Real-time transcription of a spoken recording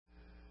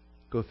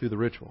go through the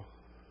ritual.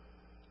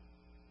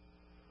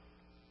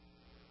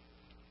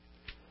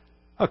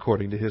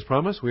 According to His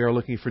promise, we are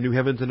looking for new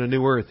heavens and a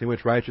new earth in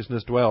which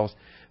righteousness dwells.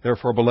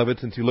 Therefore, beloved,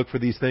 since you look for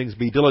these things,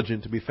 be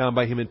diligent to be found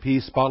by Him in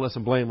peace, spotless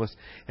and blameless,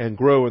 and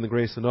grow in the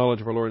grace and knowledge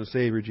of our Lord and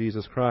Savior,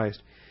 Jesus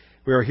Christ.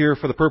 We are here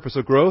for the purpose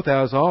of growth,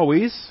 as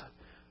always.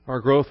 Our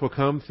growth will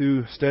come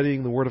through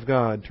studying the Word of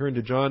God. Turn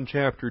to John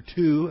chapter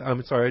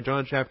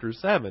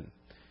 7,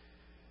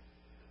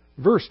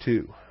 verse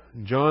 2.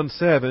 John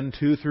 7,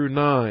 2 through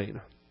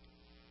 9.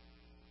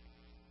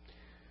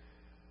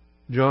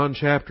 John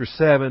chapter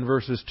 7,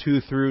 verses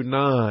 2 through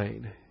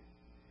 9.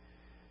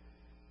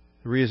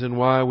 The reason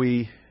why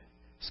we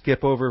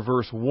skip over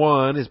verse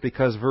 1 is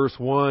because verse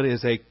 1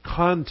 is a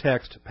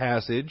context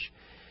passage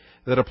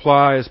that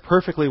applies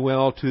perfectly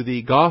well to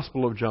the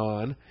Gospel of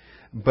John,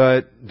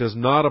 but does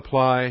not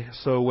apply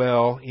so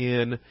well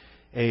in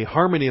a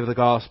harmony of the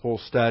Gospel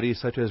study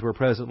such as we're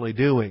presently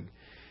doing.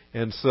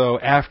 And so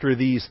after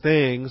these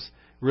things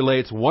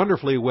relates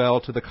wonderfully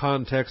well to the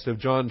context of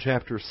John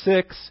chapter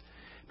 6,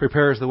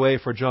 prepares the way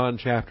for John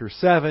chapter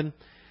 7.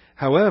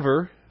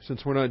 However,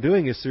 since we're not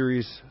doing a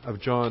series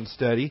of John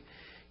study,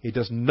 it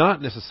does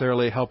not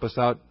necessarily help us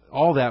out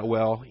all that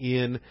well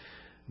in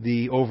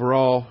the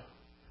overall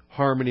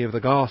harmony of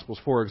the Gospels.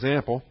 For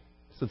example,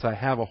 since I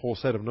have a whole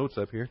set of notes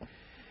up here,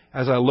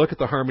 as I look at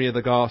the harmony of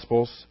the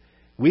Gospels,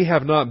 we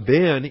have not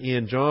been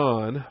in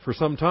John for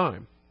some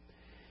time.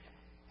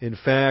 In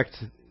fact,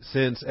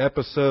 since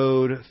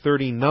episode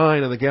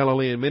 39 of the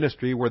Galilean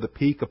ministry, where the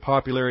peak of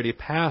popularity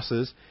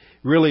passes,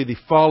 really the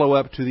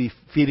follow-up to the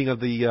feeding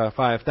of the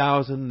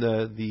 5,000,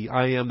 the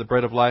I am the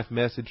bread of life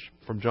message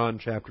from John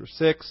chapter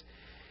 6.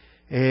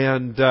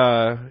 And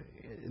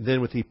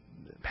then with the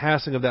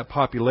passing of that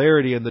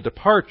popularity and the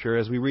departure,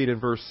 as we read in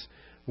verse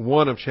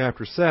 1 of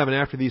chapter 7,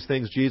 after these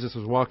things Jesus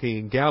was walking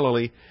in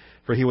Galilee,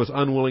 for He was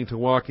unwilling to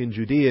walk in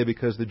Judea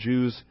because the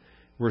Jews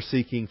were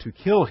seeking to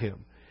kill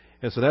Him.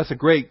 And so that's a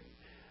great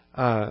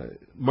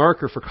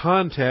marker for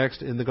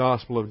context in the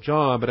Gospel of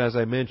John, but as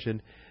I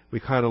mentioned, we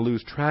kind of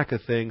lose track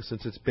of things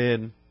since it's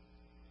been,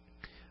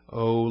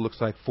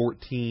 looks like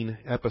 14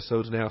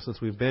 episodes now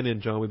since we've been in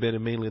John. We've been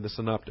in mainly the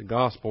Synoptic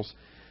Gospels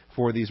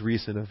for these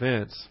recent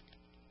events.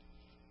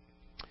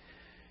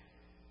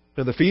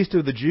 Now, the Feast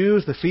of the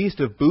Jews, the Feast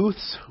of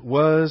Booths,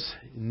 was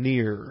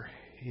near.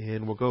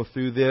 And we'll go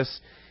through this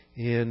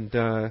and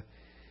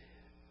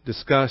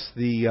discuss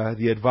the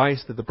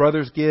advice that the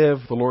brothers give,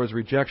 the Lord's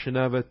rejection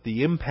of it,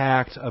 the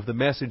impact of the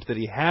message that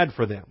He had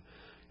for them.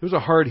 It was a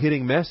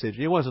hard-hitting message.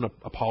 He wasn't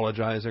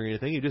apologizing or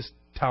anything. He was just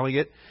telling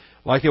it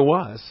like it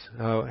was.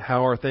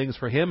 How are things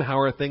for Him? How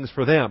are things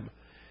for them?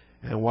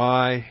 And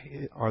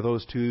why are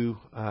those two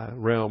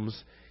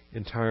realms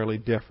entirely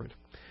different?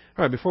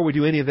 All right, before we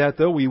do any of that,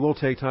 though, we will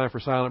take time for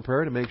silent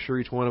prayer to make sure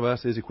each one of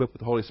us is equipped with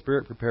the Holy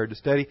Spirit, prepared to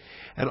study.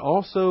 And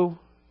also,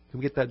 can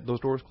we get those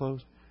doors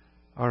closed?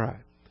 All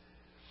right.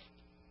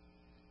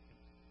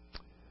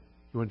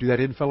 You want to do that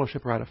in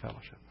fellowship or out of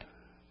fellowship?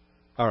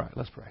 All right,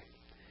 let's pray.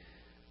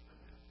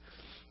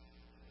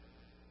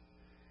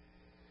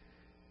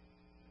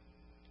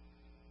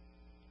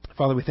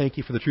 Father, we thank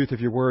You for the truth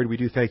of Your Word. We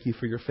do thank You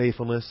for Your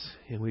faithfulness,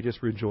 and we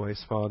just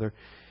rejoice, Father.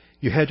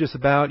 You hedge us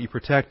about, You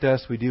protect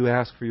us. We do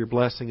ask for Your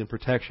blessing and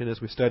protection as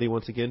we study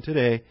once again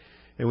today,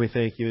 and we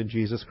thank You in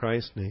Jesus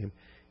Christ's name.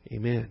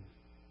 Amen.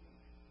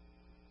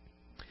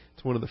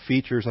 It's one of the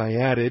features I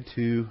added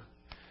to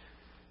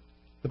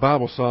the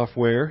Bible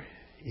software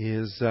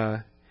is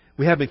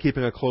we have been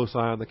keeping a close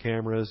eye on the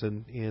cameras,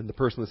 and the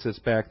person that sits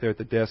back there at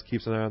the desk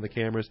keeps an eye on the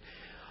cameras.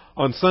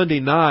 On Sunday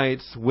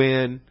nights,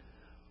 when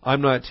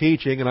I'm not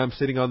teaching and I'm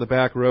sitting on the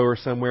back row or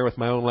somewhere with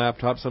my own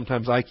laptop,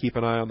 sometimes I keep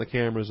an eye on the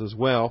cameras as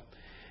well.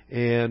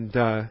 And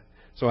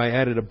so I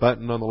added a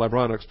button on the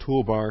Libronix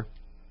toolbar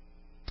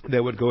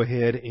that would go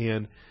ahead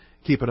and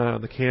keep an eye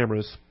on the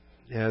cameras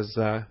as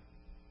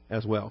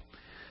well.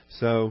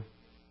 So,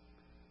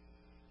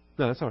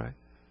 no, that's all right.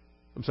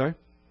 I'm sorry?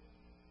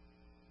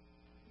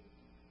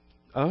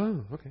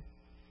 Oh, okay.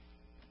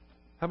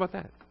 How about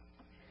that?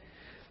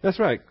 That's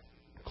right.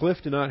 Cliff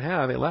did not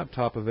have a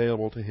laptop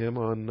available to him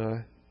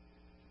on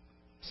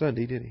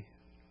Sunday, did he?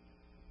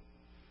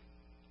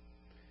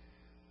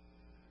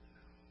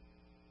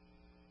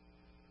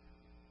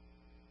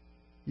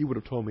 You would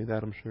have told me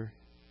that, I'm sure.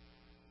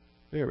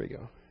 There we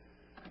go.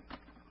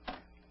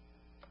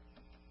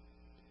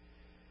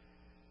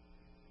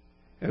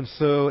 And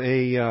so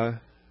a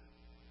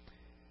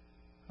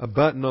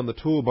button on the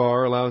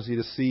toolbar allows you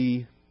to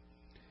see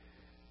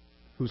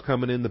who's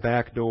coming in the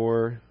back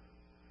door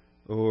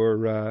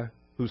or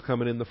who's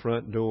coming in the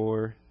front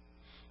door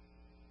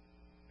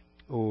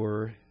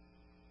or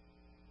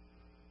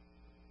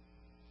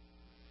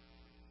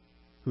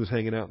who's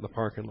hanging out in the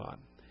parking lot.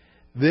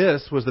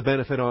 This was the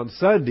benefit on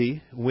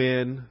Sunday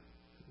when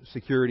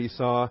security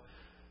saw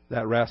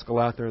that rascal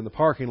out there in the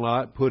parking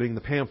lot putting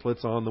the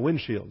pamphlets on the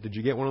windshield. Did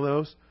you get one of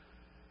those?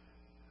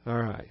 All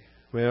right.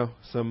 Well,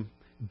 some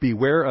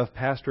Beware of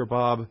Pastor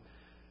Bob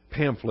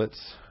pamphlets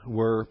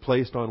were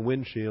placed on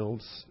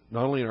windshields,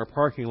 not only in our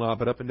parking lot,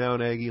 but up and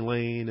down Aggie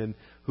Lane and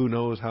who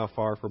knows how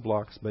far for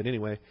blocks. But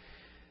anyway,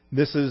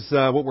 this is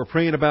what we're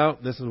praying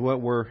about. This is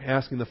what we're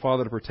asking the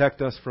Father to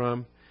protect us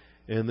from.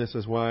 And this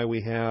is why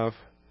we have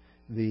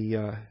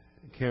the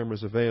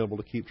cameras available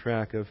to keep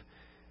track of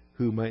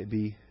who might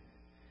be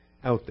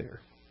out there.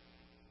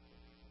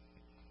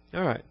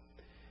 All right.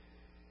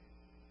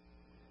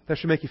 That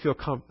should make you feel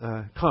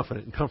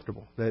confident and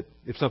comfortable that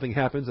if something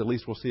happens, at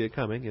least we'll see it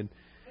coming, and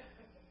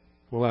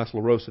we'll ask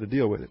La Rosa to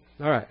deal with it.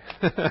 All right.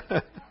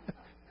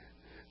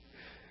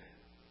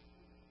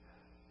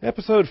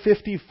 Episode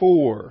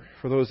 54,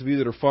 for those of you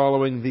that are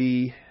following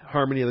the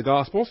Harmony of the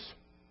Gospels.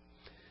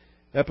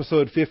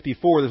 Episode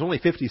 54, there's only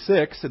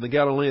 56 in the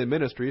Galilean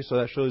ministry, so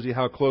that shows you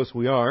how close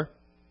we are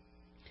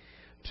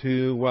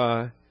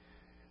to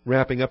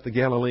wrapping up the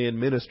Galilean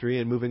ministry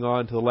and moving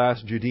on to the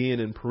last Judean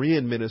and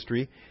Perean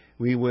ministry.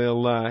 We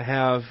will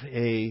have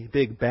a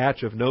big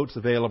batch of notes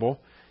available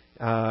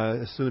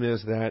as soon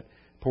as that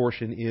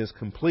portion is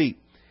complete.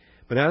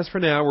 But as for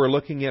now, we're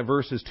looking at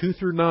verses 2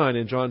 through 9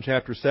 in John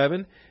chapter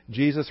 7.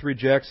 Jesus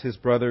rejects his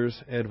brother's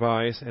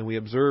advice, and we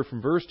observe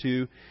from verse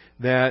 2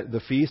 that the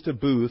Feast of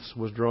Booths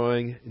was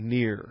drawing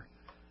near.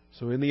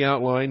 So in the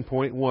outline,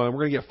 point 1, we're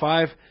going to get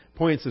 5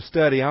 points of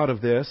study out of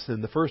this,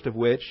 and the first of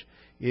which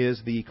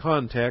is the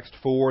context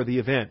for the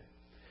event.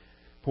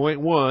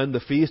 Point 1, the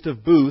Feast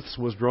of Booths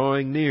was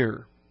drawing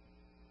near.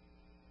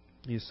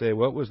 You say,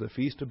 what was the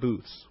Feast of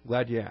Booths?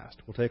 Glad you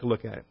asked. We'll take a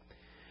look at it.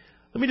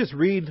 Let me just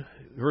read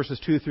verses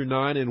 2 through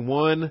 9 in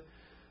one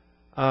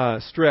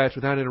stretch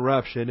without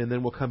interruption, and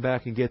then we'll come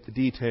back and get the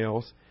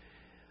details.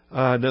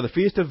 Now the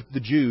feast of the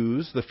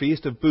Jews, the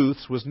Feast of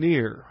Booths, was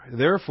near.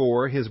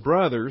 Therefore his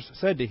brothers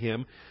said to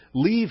him,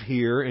 "Leave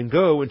here and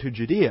go into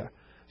Judea,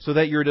 so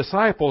that your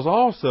disciples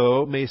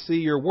also may see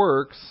your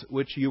works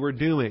which you are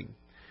doing.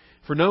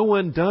 For no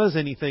one does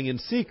anything in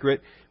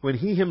secret when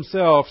he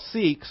himself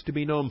seeks to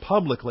be known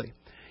publicly.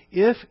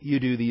 If you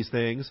do these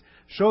things,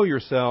 show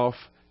yourself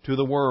to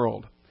the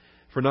world."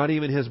 For not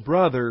even his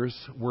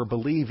brothers were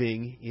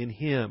believing in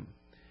him.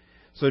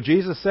 So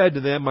Jesus said to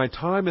them, "My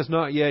time is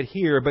not yet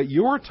here, but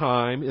your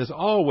time is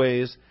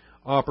always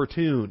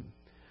opportune.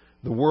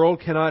 The world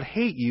cannot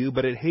hate you,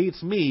 but it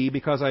hates me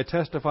because I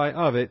testify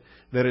of it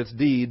that its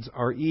deeds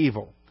are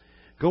evil.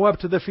 Go up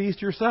to the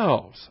feast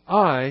yourselves.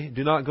 I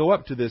do not go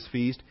up to this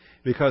feast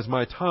because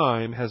my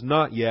time has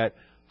not yet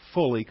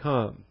fully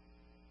come."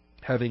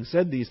 Having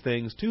said these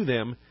things to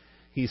them,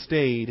 he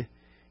stayed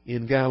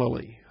in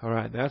Galilee. All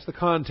right, that's the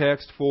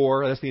context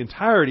that's the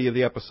entirety of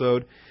the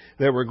episode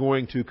that we're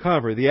going to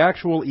cover. The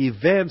actual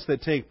events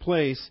that take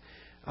place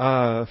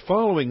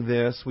following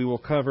this, we will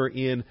cover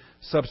in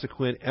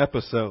subsequent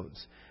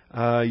episodes.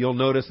 You'll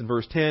notice in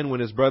verse 10,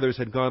 when his brothers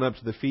had gone up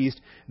to the feast,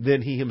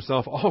 then he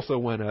himself also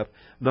went up,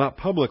 not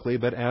publicly,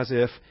 but as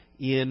if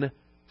in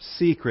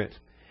secret.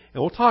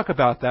 And we'll talk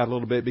about that a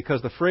little bit,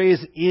 because the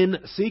phrase "in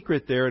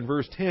secret" there in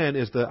verse 10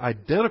 is the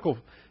identical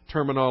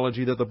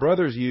terminology that the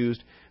brothers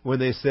used when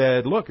they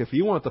said, "Look, if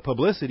you want the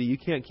publicity, you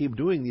can't keep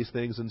doing these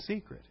things in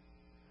secret."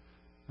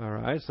 All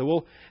right, so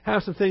we'll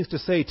have some things to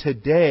say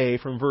today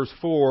from verse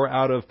 4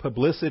 out of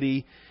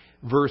publicity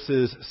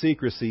versus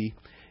secrecy,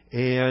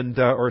 and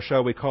or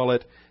shall we call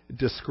it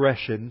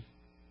discretion.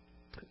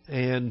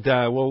 And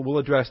we'll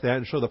address that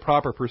and show the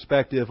proper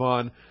perspective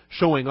on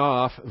showing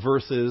off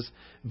versus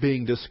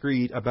being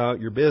discreet about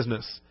your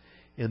business.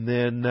 And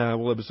then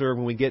we'll observe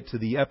when we get to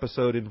the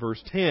episode in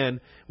verse 10,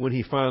 when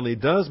he finally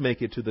does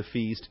make it to the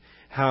feast,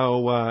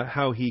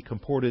 how he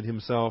comported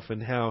himself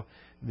and how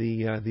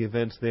the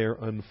events there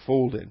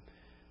unfolded.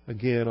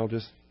 Again, I'll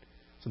just,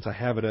 since I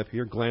have it up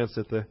here, glance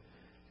at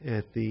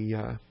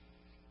the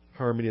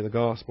Harmony of the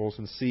Gospels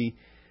and see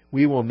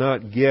we will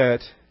not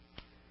get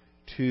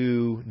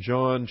to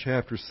John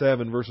chapter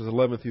 7, verses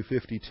 11 through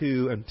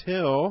 52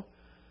 until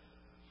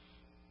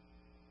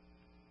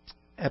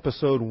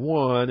episode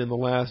 1 in the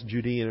last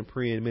Judean and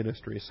Perean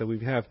ministry. So we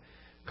have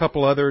a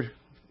couple other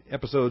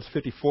episodes,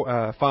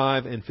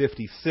 5 and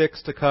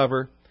 56 to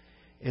cover,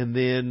 and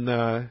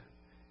then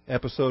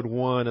episode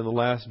 1 in the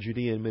last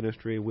Judean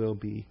ministry will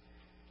be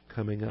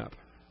coming up.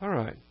 All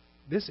right.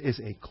 This is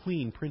a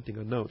clean printing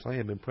of notes. I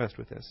am impressed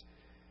with this.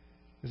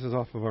 This is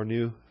off of our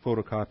new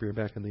photocopier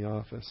back in the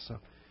office. So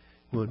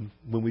when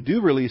we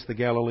do release the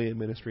Galilean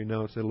ministry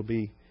notes, it'll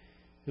be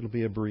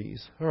a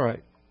breeze. All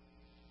right.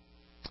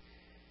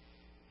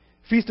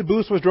 Feast of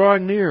Booths was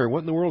drawing near. What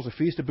in the world is a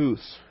Feast of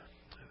Booths?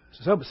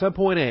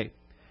 Subpoint A.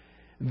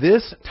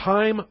 This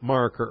time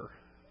marker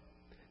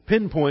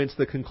pinpoints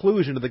the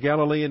conclusion of the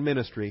Galilean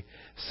ministry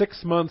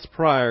 6 months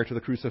prior to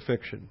the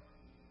crucifixion.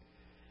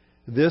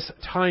 This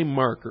time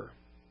marker.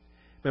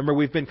 Remember,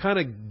 we've been kind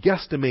of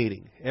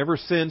guesstimating ever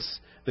since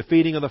the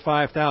feeding of the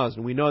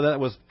 5,000. We know that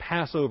was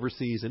Passover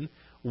season,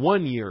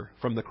 1 year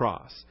from the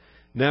cross.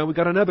 Now we've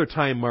got another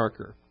time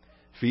marker.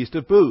 Feast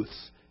of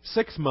Booths,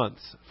 6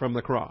 months from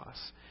the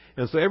cross.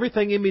 And so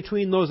everything in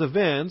between those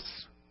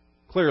events,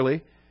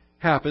 clearly,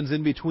 happens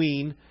in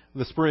between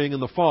the spring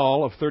and the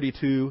fall of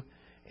 32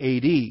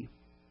 A.D.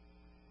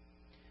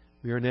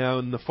 We are now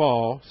in the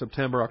fall,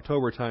 September,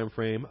 October time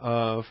frame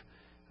of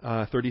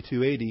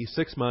 32 AD,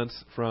 6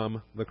 months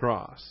from the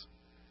cross.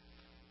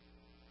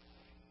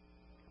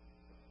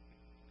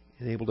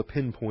 And able to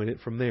pinpoint it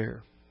from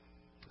there.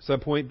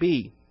 Subpoint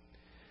B.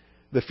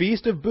 The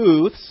Feast of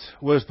Booths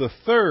was the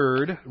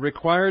third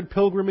required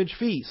pilgrimage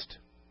feast.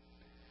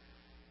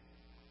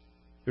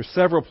 There's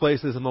several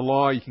places in the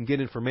law you can get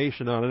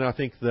information on it. I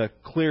think the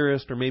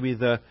clearest, or maybe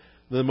the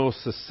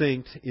most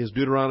succinct, is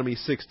Deuteronomy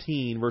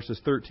 16, verses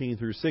 13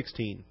 through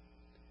 16.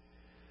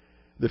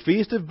 The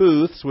Feast of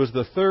Booths was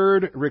the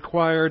third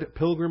required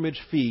pilgrimage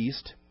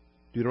feast,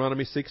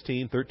 Deuteronomy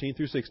 16, 13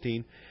 through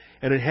 16,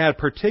 and it had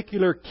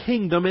particular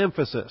kingdom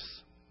emphasis.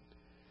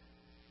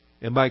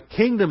 And by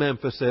kingdom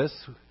emphasis,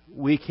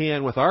 we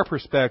can, with our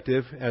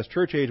perspective as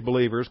church age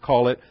believers,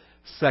 call it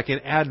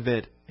Second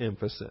Advent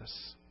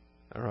emphasis.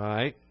 All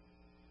right?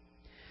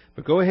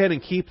 But go ahead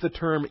and keep the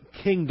term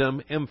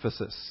kingdom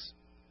emphasis.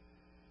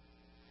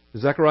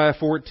 Zechariah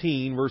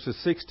 14, verses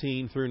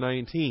 16 through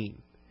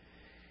 19.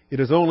 It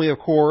is only, of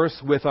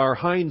course, with our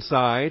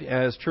hindsight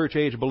as church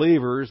age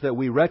believers that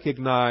we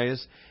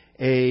recognize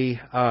a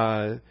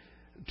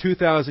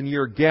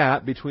 2,000-year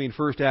gap between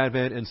First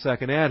Advent and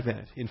Second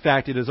Advent. In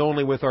fact, it is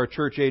only with our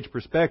church age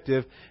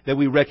perspective that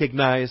we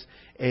recognize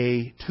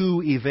a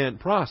two-event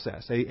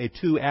process, a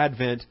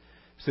two-Advent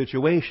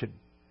situation.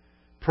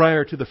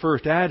 Prior to the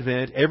First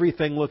Advent,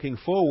 everything looking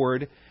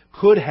forward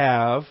could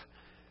have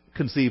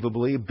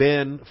conceivably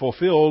been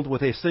fulfilled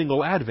with a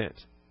single Advent.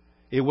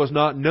 It was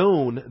not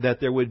known that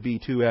there would be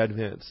two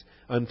Advents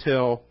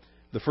until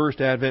the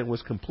First Advent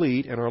was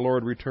complete and our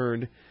Lord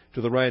returned to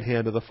the right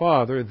hand of the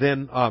Father.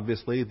 Then,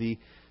 obviously, the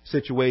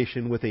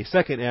situation with a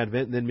Second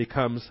Advent then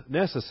becomes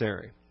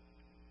necessary.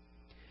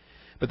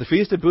 But the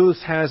Feast of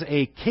Booths has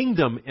a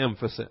kingdom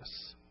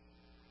emphasis.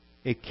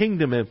 A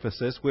kingdom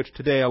emphasis, which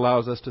today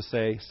allows us to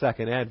say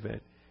Second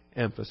Advent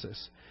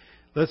emphasis.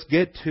 Let's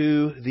get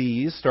to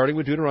these, starting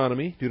with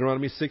Deuteronomy.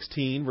 Deuteronomy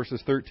 16,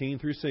 verses 13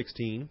 through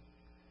 16.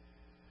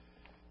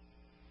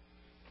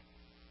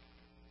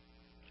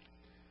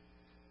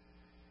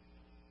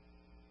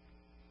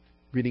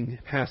 Reading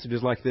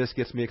passages like this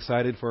gets me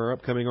excited for our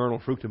upcoming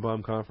Arnold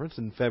Fruchtenbaum conference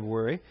in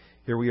February.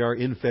 Here we are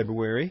in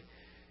February.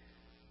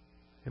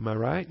 Am I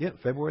right? Yep,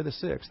 February the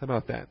 6th. How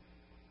about that?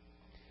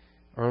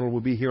 Arnold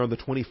will be here on the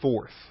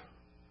 24th.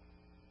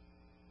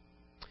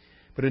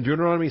 But in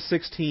Deuteronomy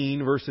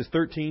 16, verses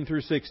 13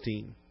 through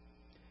 16,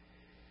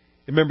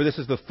 remember this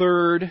is the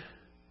third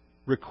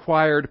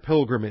required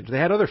pilgrimage. They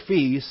had other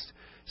feasts,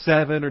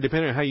 7, or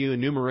depending on how you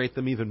enumerate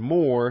them, even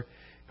more,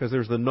 because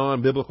there's the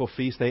non-biblical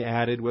feast they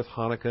added with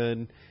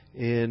Hanukkah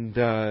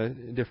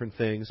and different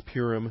things,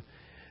 Purim.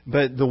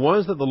 But the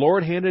ones that the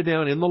Lord handed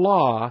down in the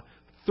law,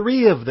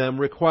 3 of them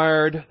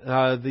required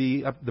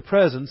the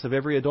presence of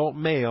every adult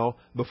male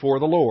before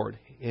the Lord.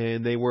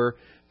 And they were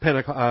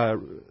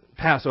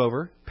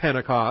Passover,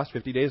 Pentecost,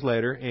 50 days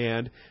later,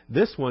 and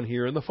this one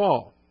here in the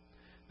fall,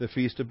 the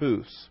Feast of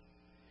Booths.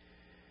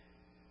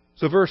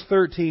 So verse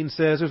 13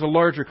 says, there's a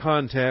larger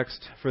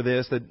context for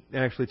this that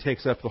actually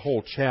takes up the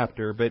whole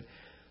chapter, but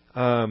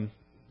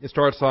it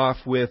starts off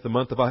with the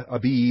month of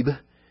Abib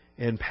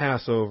and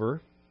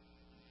Passover.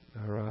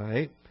 All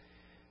right.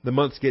 The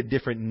months get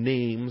different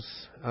names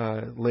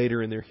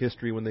later in their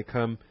history when they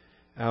come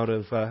out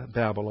of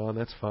Babylon.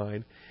 That's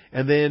fine.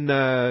 And then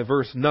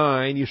verse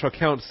 9, you shall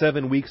count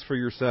 7 weeks for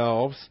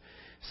yourselves.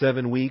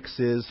 7 weeks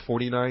is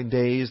 49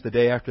 days. The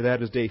day after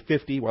that is day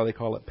 50, why they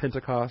call it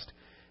Pentecost,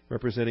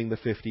 representing the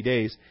 50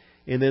 days.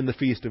 And then the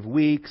Feast of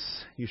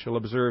Weeks, you shall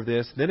observe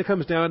this. Then it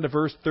comes down to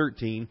verse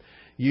 13.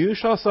 You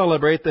shall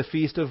celebrate the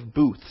Feast of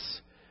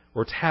Booths,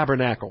 or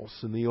Tabernacles,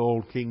 in the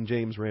old King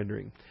James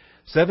rendering.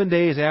 7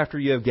 days after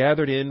you have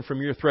gathered in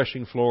from your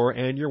threshing floor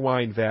and your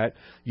wine vat,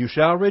 you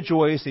shall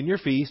rejoice in your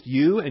feast,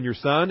 you and your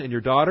son and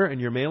your daughter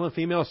and your male and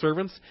female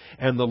servants,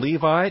 and the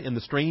Levite and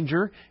the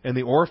stranger and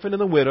the orphan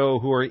and the widow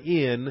who are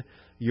in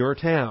your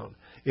town.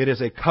 It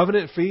is a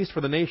covenant feast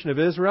for the nation of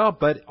Israel,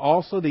 but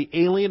also the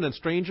alien and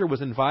stranger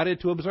was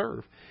invited to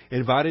observe,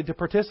 invited to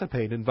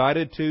participate,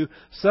 invited to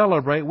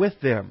celebrate with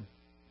them.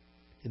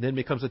 It then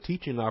becomes a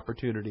teaching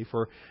opportunity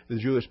for the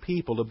Jewish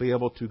people to be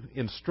able to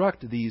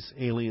instruct these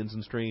aliens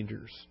and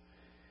strangers.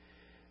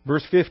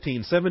 Verse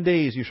 15, 7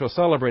 days you shall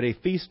celebrate a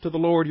feast to the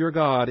Lord your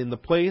God in the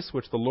place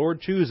which the Lord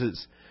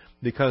chooses,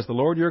 because the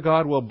Lord your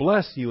God will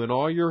bless you in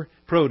all your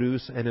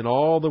produce and in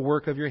all the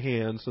work of your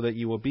hands, so that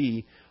you will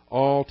be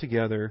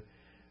altogether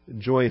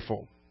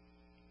joyful.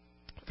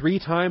 3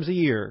 times a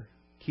year,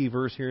 key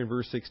verse here in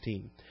verse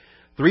 16.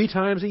 3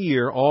 times a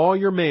year all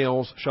your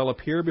males shall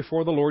appear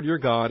before the Lord your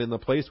God in the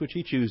place which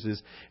He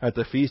chooses, at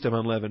the Feast of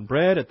Unleavened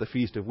Bread, at the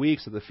Feast of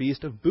Weeks, at the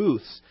Feast of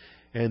Booths,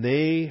 and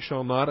they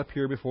shall not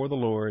appear before the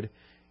Lord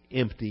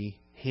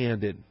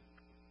empty-handed.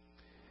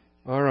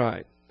 All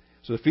right.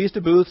 So the Feast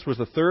of Booths was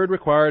the third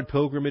required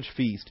pilgrimage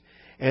feast,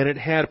 and it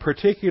had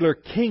particular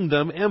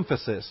kingdom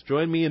emphasis.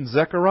 Join me in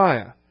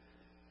Zechariah.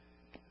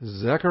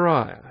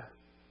 Zechariah.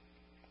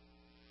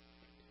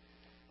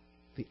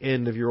 The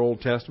end of your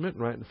Old Testament,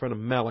 right in front of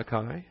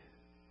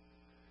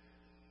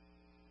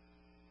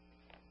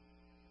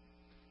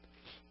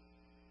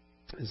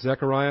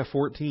Zechariah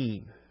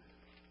 14.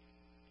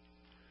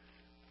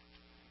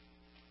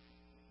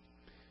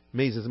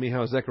 Amazes me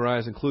how Zechariah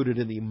is included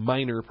in the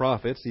minor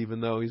prophets,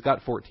 even though he's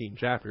got 14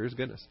 chapters.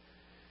 Goodness.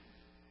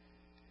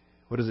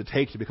 What does it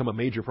take to become a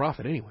major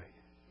prophet anyway?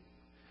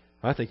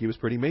 I think he was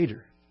pretty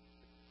major.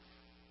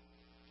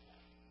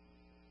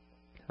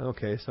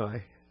 Okay, so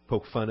I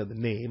poke fun at the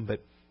name,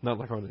 but not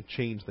like I want to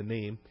change the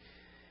name.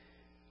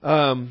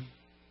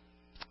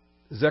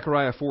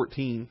 Zechariah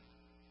 14.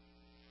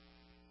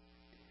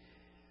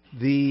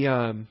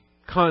 The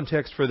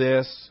context for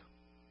this,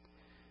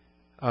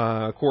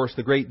 of course,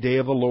 the great day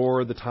of the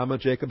Lord, the time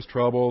of Jacob's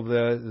trouble,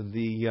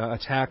 the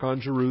attack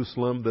on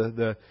Jerusalem,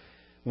 the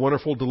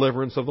wonderful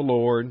deliverance of the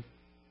Lord,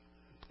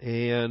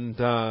 and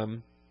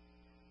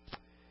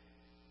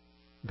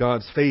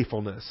God's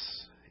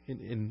faithfulness.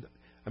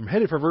 I'm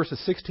headed for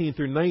verses 16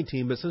 through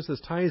 19, but since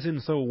this ties in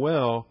so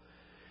well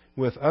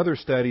with other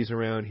studies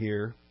around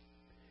here,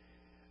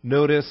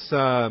 notice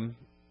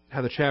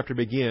how the chapter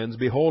begins.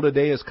 Behold, a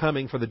day is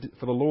coming for the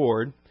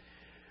Lord,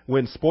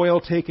 when spoil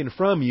taken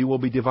from you will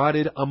be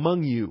divided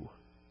among you.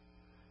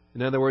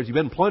 In other words, you've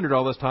been plundered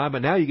all this time,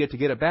 but now you get to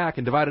get it back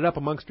and divide it up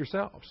amongst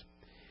yourselves.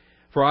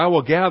 For I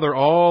will gather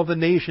all the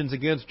nations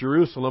against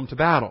Jerusalem to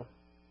battle.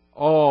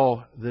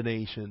 All the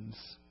nations.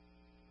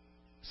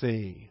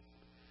 See.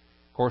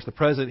 Of course, the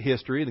present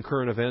history, the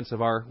current events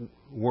of our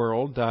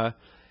world,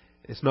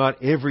 it's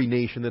not every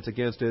nation that's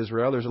against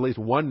Israel. There's at least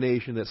one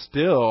nation that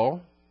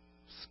still,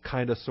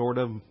 kind of, sort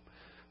of,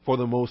 for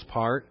the most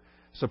part,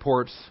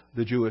 supports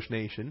the Jewish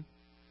nation.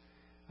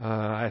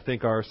 I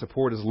think our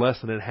support is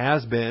less than it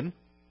has been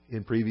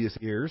in previous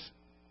years.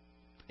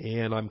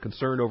 And I'm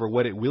concerned over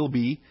what it will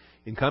be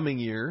in coming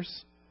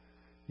years,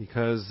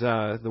 because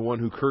the one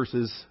who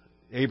curses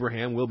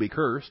Abraham will be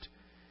cursed.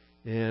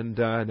 And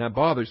that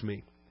bothers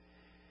me.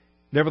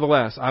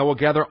 Nevertheless, I will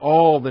gather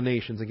all the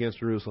nations against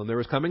Jerusalem. There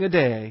is coming a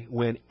day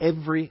when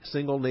every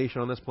single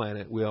nation on this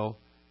planet will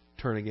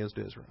turn against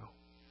Israel.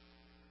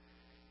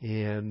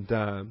 And,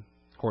 of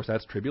course,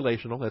 that's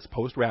tribulational. That's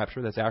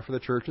post-rapture. That's after the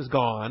church is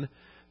gone.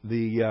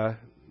 The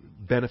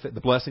benefit,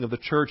 the blessing of the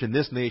church in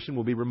this nation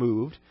will be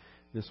removed.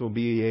 This will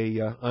be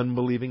a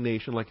unbelieving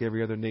nation like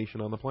every other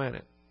nation on the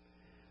planet.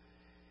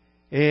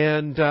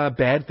 And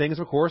bad things,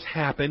 of course,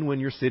 happen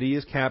when your city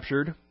is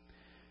captured.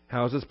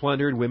 Houses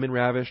plundered, women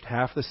ravished,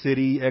 half the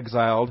city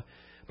exiled,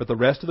 but the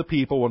rest of the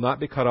people will not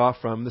be cut off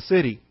from the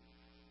city.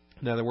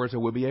 In other words, there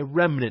will be a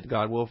remnant.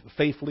 God will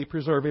faithfully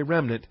preserve a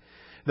remnant.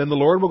 Then the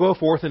Lord will go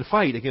forth and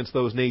fight against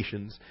those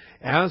nations,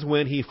 as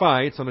when he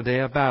fights on a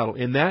day of battle.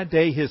 In that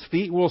day his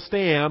feet will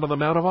stand on the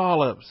Mount of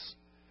Olives.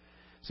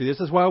 See,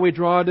 this is why we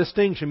draw a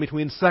distinction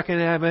between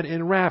Second Advent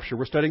and Rapture.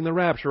 We're studying the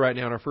Rapture right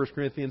now in our 1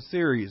 Corinthians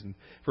series, in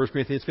 1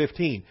 Corinthians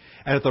 15.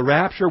 And at the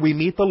Rapture, we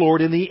meet the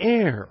Lord in the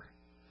air.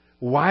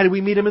 Why do we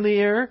meet Him in the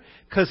air?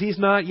 Because He's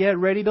not yet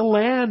ready to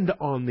land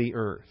on the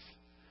earth.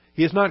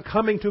 He is not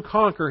coming to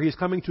conquer. He's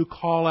coming to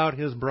call out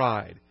His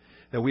bride.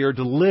 That we are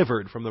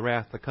delivered from the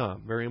wrath to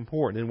come. Very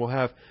important. And we'll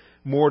have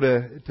more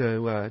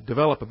to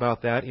develop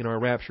about that in our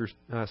Rapture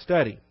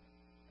study.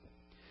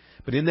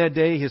 But in that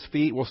day His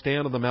feet will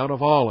stand on the Mount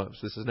of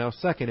Olives. This is now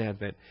Second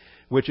Advent,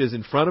 which is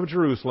in front of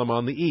Jerusalem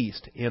on the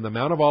east. And the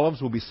Mount of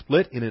Olives will be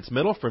split in its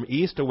middle from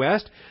east to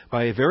west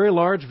by a very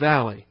large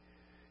valley.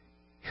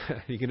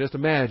 You can just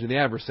imagine the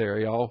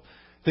adversary all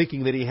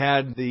thinking that he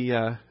had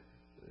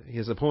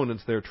his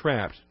opponents there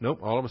trapped. Nope,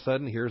 all of a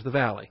sudden, here's the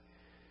valley.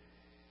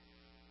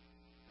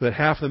 But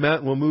half the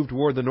mountain will move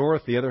toward the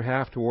north, the other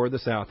half toward the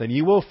south. And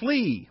you will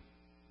flee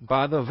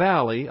by the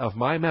valley of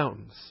my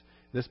mountains.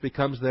 This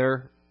becomes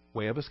their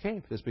way of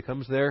escape. This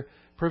becomes their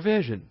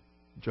provision.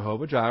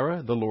 Jehovah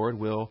Jireh, the Lord,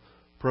 will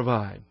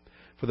provide.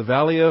 For the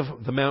valley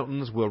of the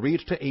mountains will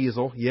reach to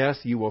Azel.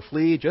 Yes, you will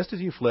flee just as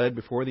you fled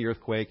before the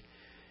earthquake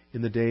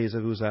in the days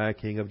of Uzziah,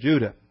 king of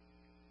Judah.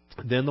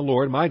 Then the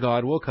Lord my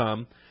God will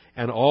come,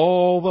 and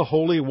all the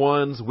holy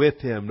ones with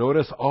Him.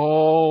 Notice,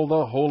 all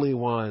the holy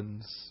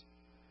ones.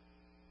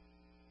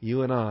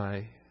 You and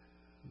I,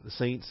 the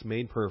saints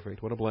made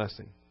perfect. What a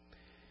blessing.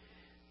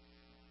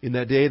 In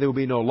that day there will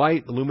be no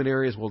light. The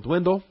luminaries will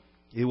dwindle.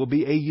 It will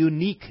be a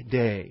unique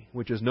day,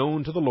 which is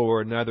known to the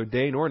Lord, neither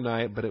day nor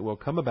night, but it will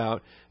come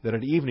about that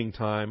at evening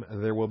time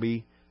there will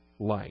be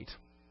light.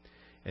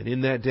 And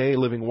in that day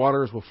living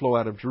waters will flow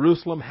out of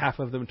Jerusalem, half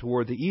of them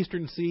toward the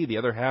eastern sea, the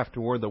other half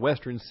toward the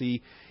western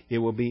sea. It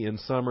will be in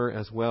summer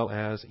as well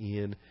as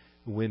in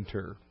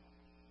winter.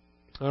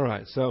 All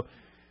right, so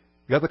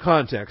you got the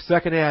context.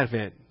 Second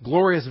Advent,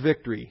 glorious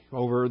victory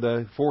over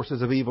the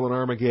forces of evil in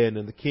Armageddon,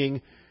 and the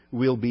King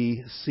will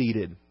be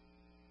seated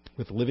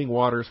with living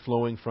waters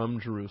flowing from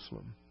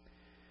Jerusalem.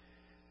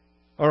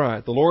 All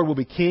right, the Lord will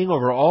be king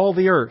over all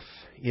the earth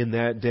in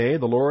that day.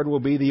 The Lord will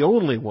be the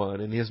only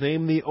one, and His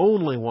name the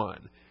only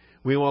one.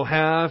 We will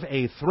have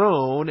a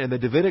throne, and the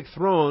Davidic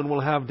throne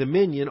will have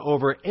dominion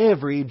over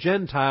every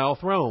Gentile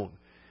throne.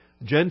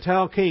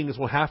 Gentile kings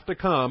will have to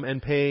come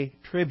and pay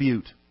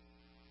tribute.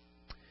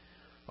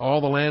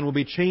 All the land will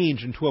be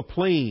changed into a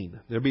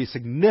plain. There will be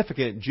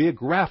significant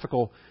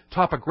geographical,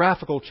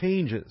 topographical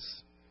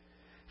changes.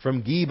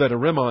 from Geba to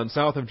Rimmon,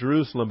 south of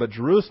Jerusalem. But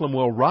Jerusalem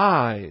will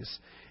rise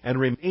and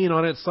remain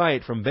on its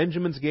site from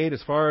Benjamin's gate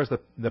as far as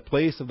the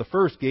place of the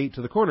first gate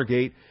to the corner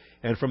gate,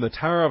 and from the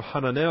Tower of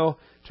Hananel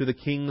to the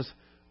king's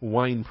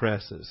wine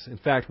presses. In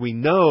fact, we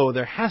know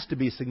there has to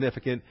be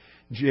significant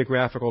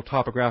geographical,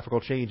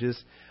 topographical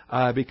changes,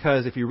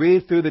 because if you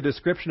read through the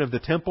description of the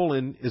temple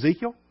in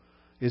Ezekiel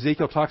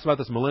talks about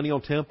this millennial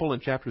temple in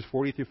chapters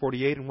 40 through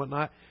 48 and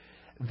whatnot.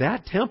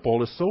 That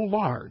temple is so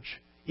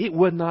large, it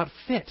would not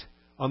fit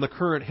on the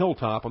current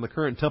hilltop, on the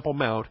current Temple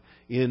Mount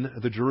in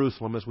the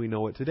Jerusalem as we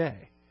know it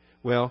today.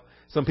 Well,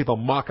 some people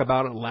mock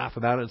about it and laugh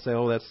about it and say,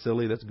 oh, that's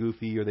silly, that's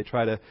goofy, or they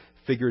try to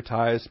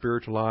figuratize,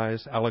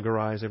 spiritualize,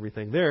 allegorize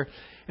everything there,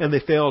 and they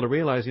fail to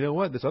realize, you know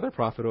what, this other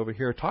prophet over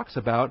here talks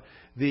about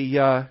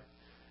the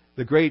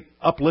great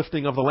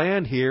uplifting of the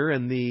land here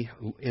and the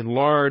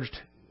enlarged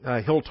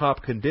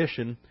hilltop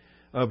condition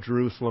of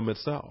Jerusalem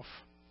itself.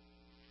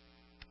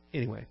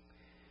 Anyway,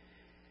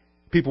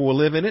 people will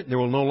live in it. There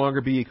will no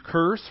longer be a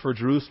curse, for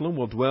Jerusalem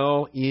will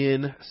dwell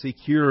in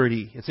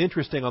security. It's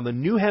interesting, on the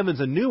new heavens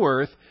and new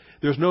earth,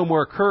 there's no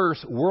more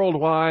curse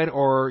worldwide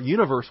or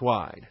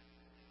universe-wide.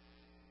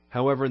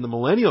 However, in the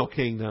millennial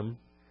kingdom,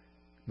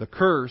 the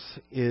curse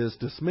is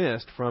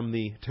dismissed from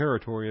the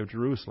territory of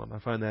Jerusalem. I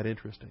find that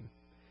interesting.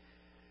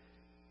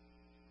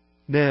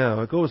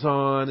 Now, it goes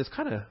on. It's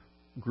kind of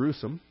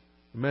gruesome.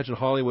 Imagine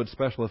Hollywood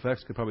special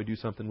effects could probably do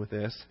something with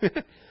this.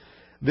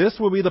 This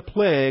will be the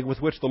plague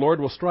with which the Lord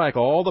will strike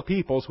all the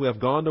peoples who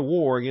have gone to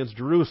war against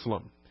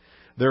Jerusalem.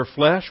 Their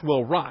flesh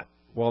will rot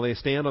while they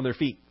stand on their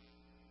feet.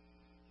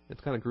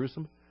 It's kind of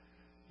gruesome.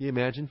 Can you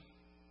imagine?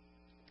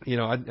 You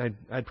know,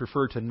 I'd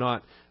prefer to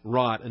not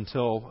rot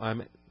until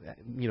I'm,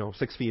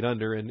 6 feet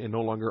under and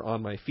no longer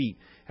on my feet.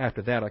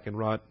 After that, I can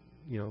rot.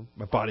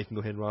 My body can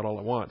go ahead and rot all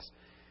it wants.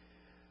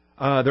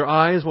 Their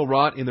eyes will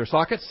rot in their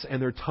sockets,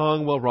 and their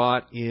tongue will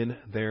rot in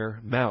their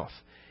mouth.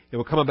 It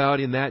will come about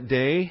in that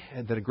day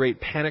that a great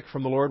panic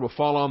from the Lord will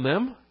fall on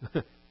them.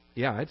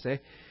 Yeah, I'd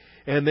say.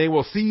 And they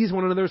will seize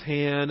one another's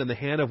hand, and the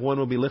hand of one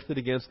will be lifted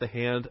against the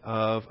hand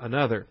of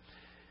another.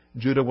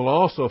 Judah will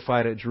also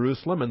fight at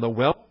Jerusalem, and the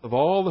wealth of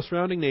all the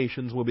surrounding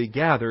nations will be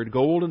gathered,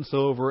 gold and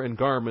silver and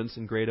garments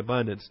in great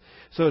abundance.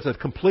 So it's a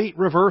complete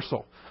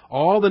reversal.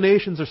 All the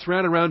nations are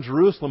surrounded around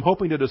Jerusalem,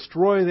 hoping to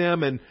destroy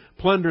them and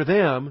plunder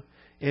them,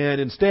 and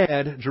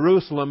instead,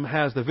 Jerusalem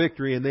has the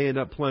victory, and they end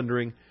up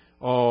plundering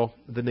all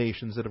the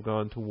nations that have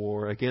gone to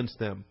war against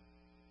them.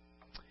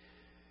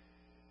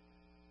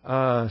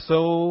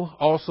 So,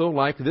 also,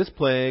 like this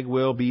plague,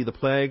 will be the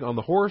plague on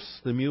the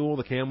horse, the mule,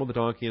 the camel, the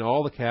donkey, and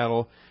all the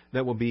cattle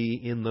that will be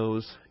in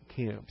those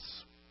camps.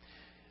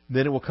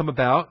 Then it will come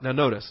about. Now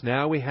notice,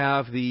 now we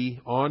have the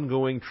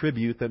ongoing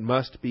tribute that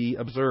must be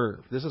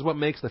observed. This is what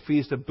makes the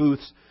Feast of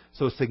Booths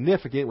so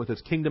significant with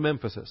its kingdom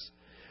emphasis.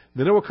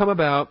 Then it will come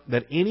about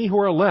that any who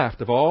are left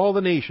of all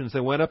the nations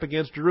that went up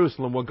against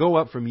Jerusalem will go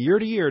up from year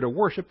to year to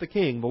worship the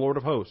King, the Lord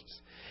of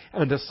hosts,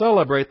 and to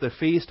celebrate the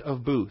Feast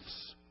of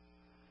Booths.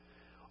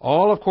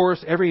 All, of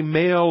course, every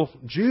male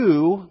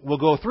Jew will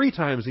go 3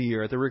 times a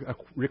year at the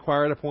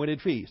required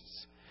appointed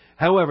feasts.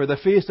 However, the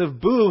Feast of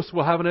Booths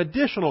will have an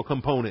additional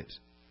component.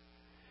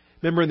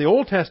 Remember, in the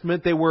Old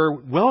Testament, they were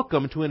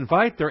welcome to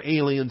invite their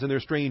aliens and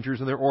their strangers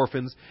and their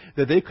orphans,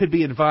 that they could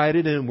be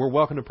invited and were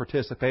welcome to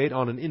participate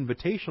on an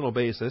invitational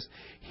basis.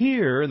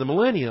 Here, in the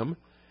millennium,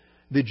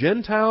 the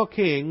Gentile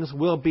kings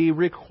will be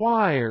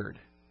required.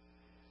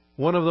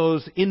 One of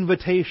those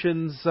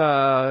invitations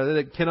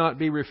that cannot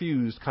be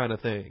refused kind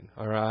of thing.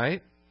 All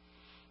right?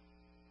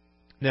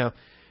 Now,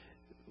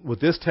 what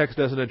this text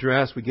doesn't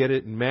address, we get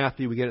it in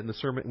Matthew, we get it in the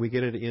sermon, we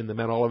get it in the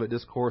Mount Olivet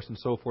Discourse and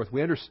so forth.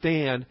 We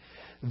understand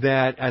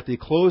that at the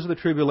close of the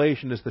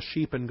tribulation is the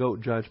sheep and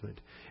goat judgment,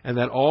 and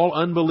that all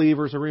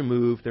unbelievers are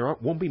removed. There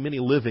won't be many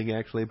living,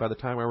 actually, by the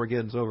time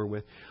Armageddon's over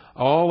with.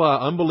 All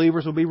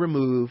unbelievers will be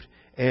removed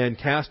and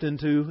cast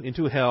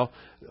into hell.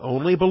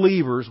 Only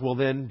believers will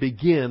then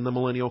begin the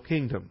millennial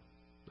kingdom.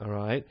 All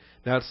right?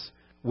 That's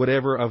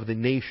whatever of the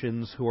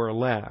nations who are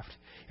left.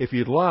 If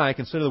you'd like,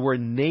 instead of the word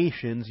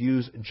nations,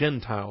 use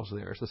Gentiles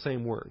there. It's the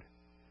same word.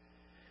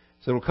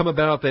 So it will come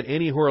about that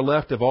any who are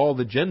left of all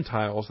the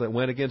Gentiles that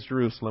went against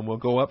Jerusalem will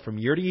go up from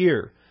year to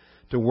year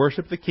to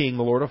worship the King,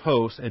 the Lord of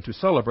hosts, and to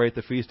celebrate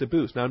the Feast of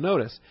Booths. Now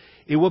notice,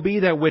 it will be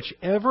that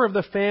whichever of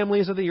the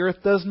families of the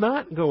earth does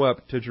not go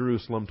up to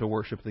Jerusalem to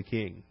worship the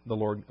King, the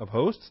Lord of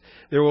hosts,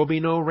 there will be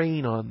no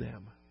rain on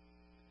them.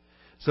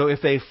 So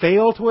if they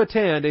fail to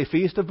attend a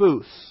Feast of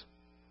Booths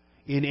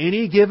in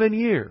any given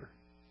year,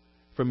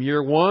 from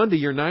year 1 to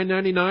year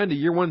 999 to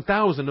year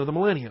 1000 of the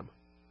millennium,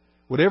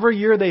 whatever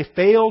year they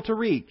fail to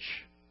reach,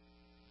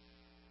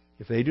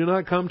 if they do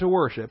not come to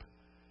worship,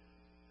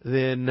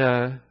 then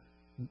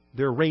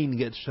their rain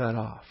gets shut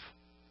off.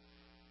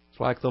 It's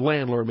like the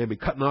landlord maybe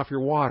cutting off your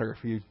water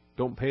if you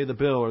don't pay the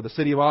bill, or the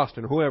city of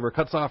Austin or whoever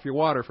cuts off your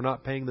water for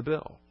not paying the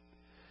bill.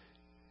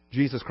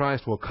 Jesus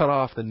Christ will cut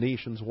off the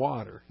nation's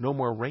water. No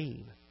more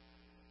rain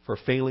for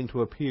failing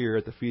to appear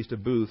at the Feast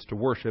of Booths to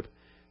worship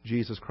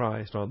Jesus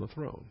Christ on the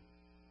throne.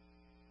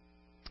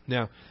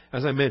 Now,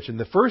 as I mentioned,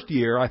 the first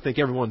year, I think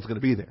everyone's going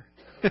to be there.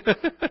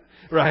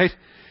 Right?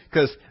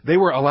 Because they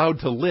were allowed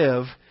to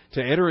live,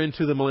 to enter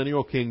into the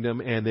millennial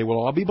kingdom, and they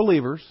will all be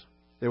believers.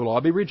 They will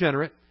all be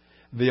regenerate.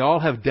 They all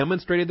have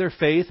demonstrated their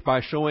faith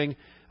by showing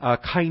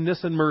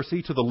kindness and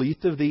mercy to the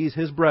least of these,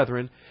 His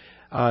brethren.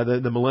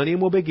 The millennium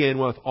will begin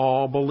with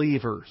all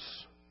believers.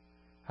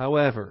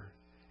 However,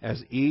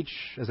 as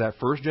that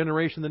first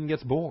generation then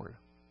gets born,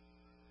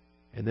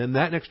 and then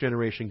that next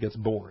generation gets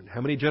born,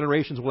 how many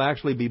generations will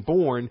actually be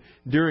born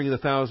during the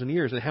 1,000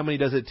 years? And how many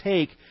does it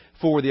take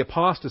for the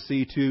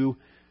apostasy to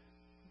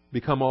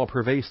become all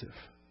pervasive?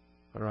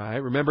 All right.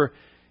 Remember,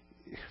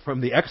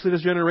 from the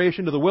Exodus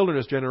generation to the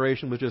wilderness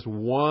generation was just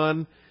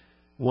one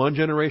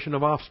generation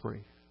of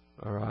offspring.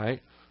 All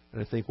right.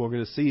 And I think we're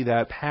going to see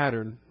that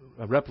pattern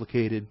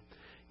replicated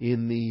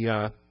in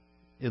the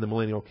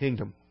millennial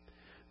kingdom.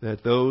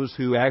 That those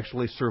who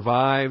actually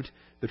survived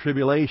the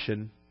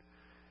tribulation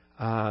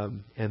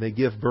and they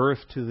give birth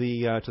to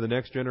the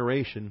next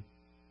generation.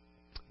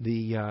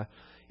 The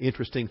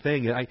interesting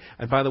thing,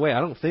 and by the way,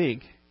 I don't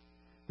think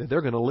that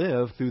they're going to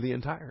live through the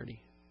entirety.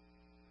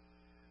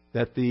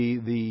 That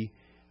the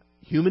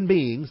human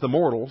beings, the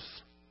mortals,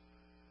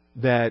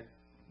 that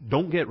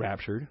don't get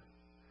raptured,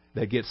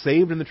 that get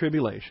saved in the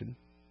tribulation,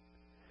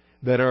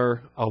 that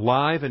are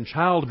alive and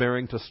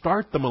childbearing to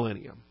start the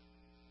millennium.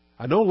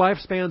 I know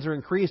lifespans are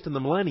increased in the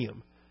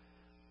millennium,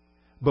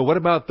 but what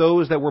about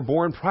those that were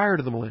born prior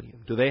to the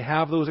millennium? Do they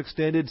have those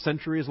extended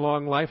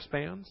centuries-long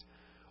lifespans?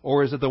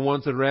 Or is it the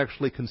ones that are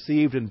actually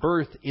conceived and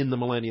birthed in the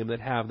millennium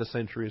that have the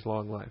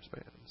centuries-long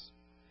lifespans?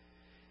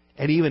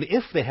 And even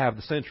if they have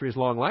the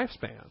centuries-long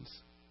lifespans,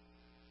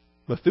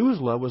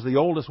 Methuselah was the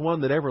oldest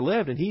one that ever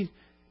lived, and he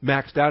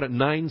maxed out at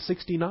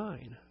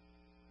 969.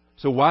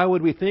 So why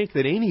would we think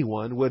that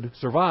anyone would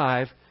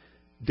survive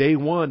day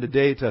one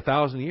to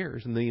 1,000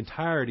 years in the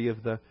entirety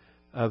of the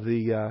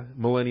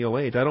millennial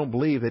age? I don't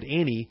believe that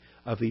any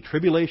of the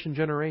tribulation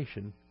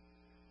generation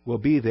will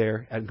be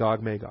there at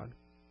Gog-Magog.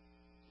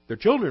 Their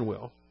children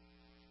will,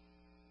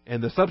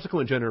 and the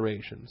subsequent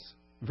generations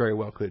very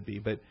well could be,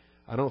 but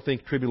I don't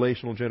think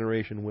tribulational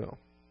generation will.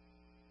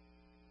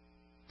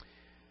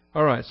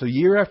 All right, so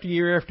year after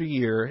year after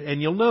year,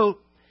 and you'll note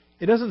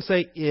it doesn't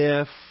say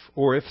if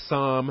or if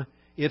some,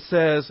 it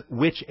says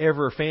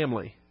whichever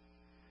family.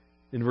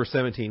 In verse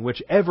 17,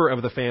 whichever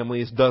of the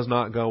families does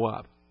not go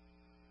up.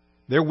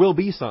 There will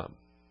be some.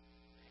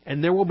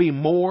 And there will be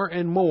more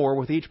and more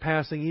with each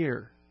passing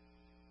year.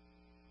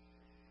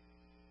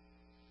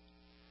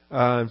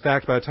 In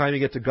fact, by the time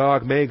you get to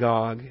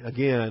Gog-Magog,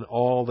 again,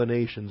 all the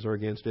nations are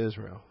against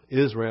Israel.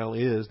 Israel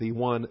is the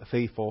one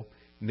faithful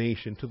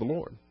nation to the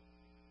Lord.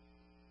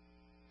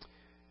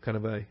 Kind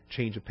of a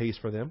change of pace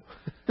for them.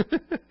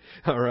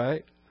 All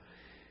right.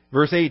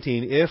 Verse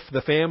 18, if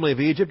the family of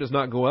Egypt does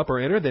not go up or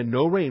enter, then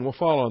no rain will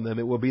fall on them.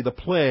 It will be the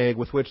plague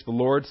with which the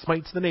Lord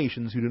smites the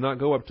nations who do not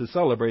go up to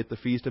celebrate the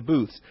Feast of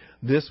Booths.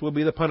 This will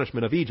be the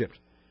punishment of Egypt,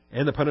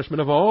 and the punishment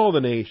of all the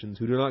nations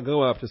who do not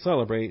go up to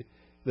celebrate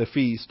the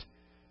Feast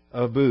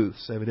of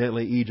Booths.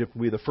 Evidently, Egypt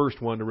will be the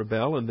first one to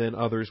rebel, and then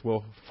others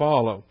will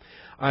follow.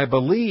 I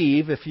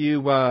believe,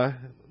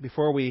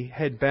 before we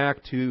head back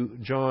to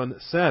John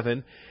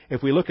 7,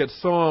 if we look at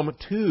Psalm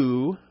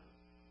 2,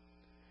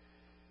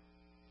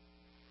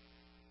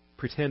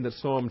 pretend that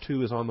Psalm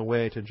 2 is on the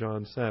way to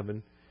John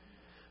 7.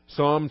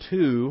 Psalm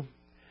 2,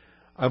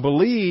 I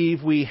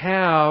believe we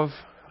have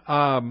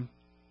a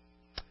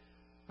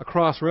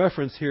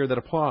cross-reference here that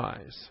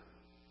applies.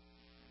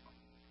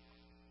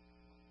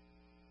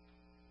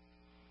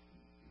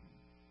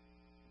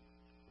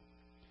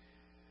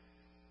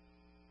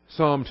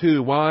 Psalm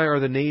 2, why are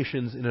the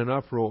nations in an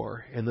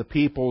uproar, and the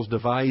peoples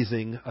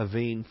devising a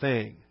vain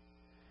thing?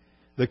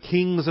 The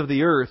kings of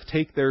the earth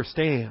take their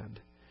stand,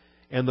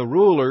 and the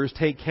rulers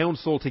take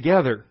counsel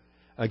together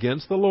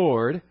against the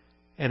Lord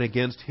and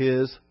against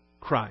His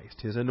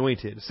Christ, His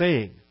anointed,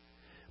 saying,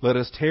 let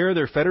us tear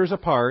their fetters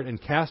apart and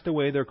cast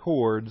away their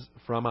cords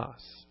from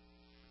us.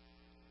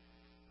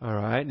 All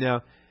right,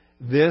 now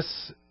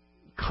this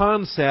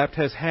concept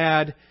has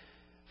had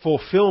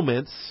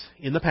fulfillments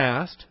in the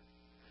past.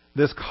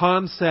 This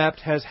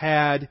concept has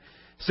had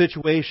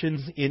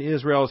situations in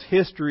Israel's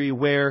history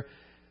where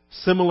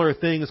similar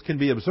things can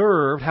be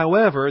observed.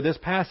 However, this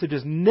passage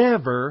has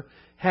never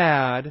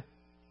had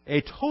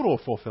a total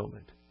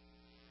fulfillment,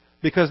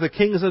 because the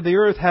kings of the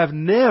earth have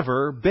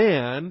never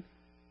been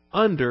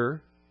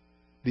under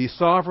the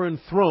sovereign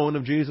throne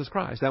of Jesus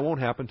Christ. That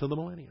won't happen till the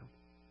millennium.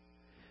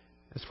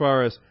 As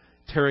far as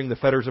tearing the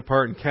fetters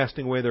apart and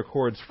casting away their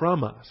cords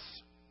from us.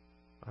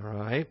 All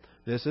right?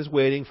 This is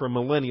waiting for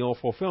millennial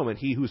fulfillment.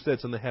 He who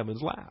sits in the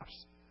heavens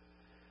laughs.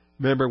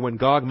 Remember, when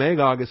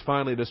Gog-Magog is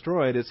finally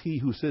destroyed, it's He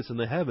who sits in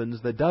the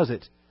heavens that does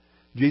it.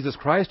 Jesus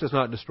Christ does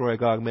not destroy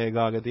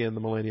Gog-Magog at the end of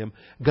the millennium.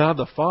 God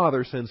the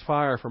Father sends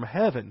fire from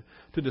heaven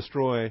to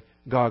destroy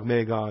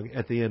Gog-Magog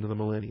at the end of the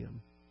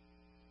millennium.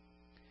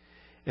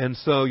 And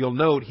so you'll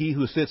note, He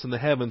who sits in the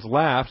heavens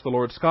laughs, the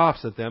Lord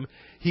scoffs at them.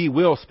 He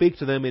will speak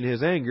to them in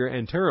His anger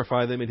and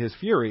terrify them in His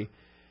fury,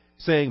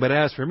 saying, but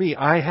as for me,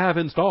 I have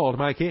installed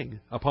my King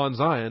upon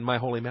Zion, my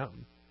holy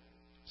mountain.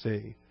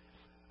 See,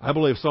 I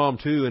believe Psalm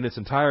 2 in its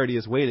entirety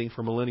is waiting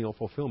for millennial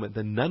fulfillment.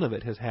 Then none of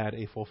it has had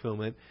a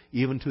fulfillment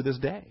even to this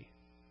day.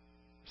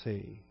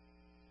 See?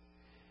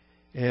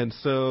 And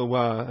so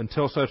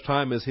until such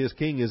time as His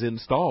King is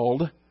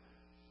installed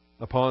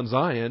upon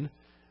Zion,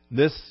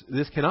 this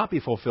cannot be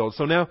fulfilled.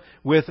 So now,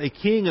 with a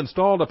King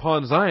installed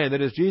upon Zion,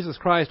 that is Jesus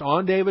Christ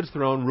on David's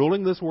throne,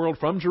 ruling this world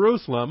from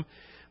Jerusalem,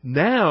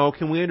 now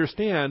can we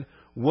understand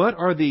what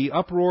are the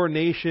uproar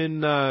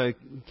nation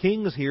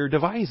kings here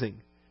devising?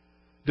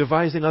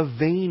 Devising a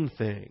vain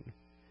thing,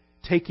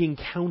 taking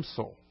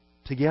counsel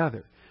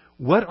together.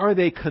 What are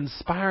they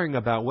conspiring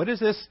about? What is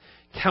this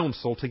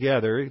counsel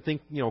together?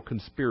 Think,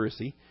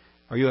 conspiracy.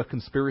 Are you a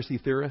conspiracy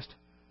theorist?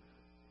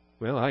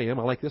 Well, I am.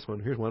 I like this one.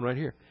 Here's one right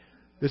here.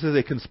 This is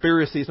a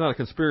conspiracy. It's not a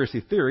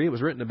conspiracy theory. It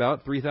was written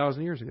about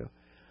 3,000 years ago.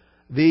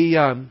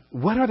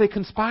 What are they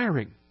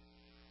conspiring?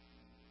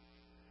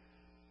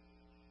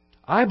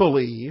 I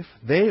believe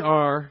they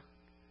are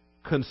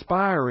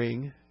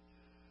conspiring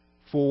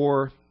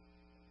for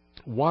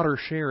water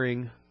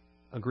sharing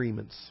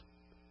agreements.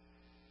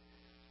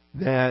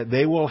 That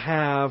they will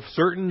have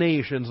certain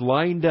nations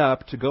lined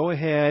up to go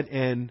ahead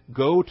and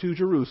go to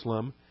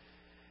Jerusalem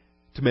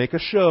to make a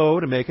show,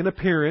 to make an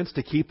appearance,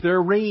 to keep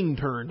their rain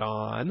turned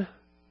on,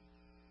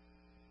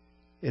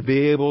 and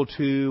be able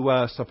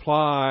to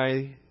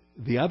supply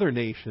the other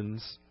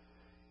nations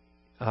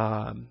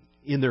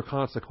in their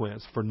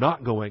consequence for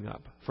not going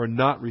up, for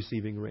not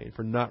receiving rain,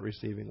 for not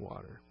receiving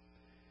water.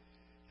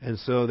 And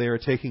so they are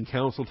taking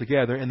counsel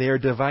together, and they are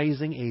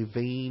devising a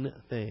vain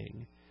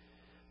thing.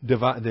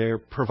 They're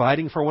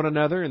providing for one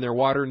another in their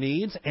water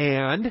needs,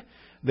 and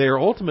they are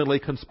ultimately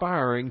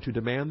conspiring to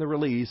demand the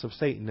release of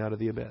Satan out of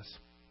the abyss.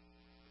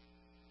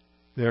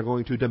 They are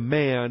going to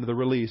demand the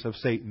release of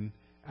Satan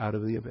out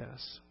of the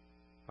abyss.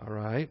 All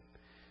right?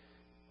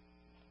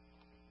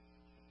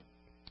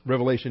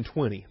 Revelation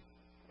 20.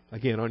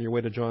 Again, on your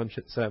way to John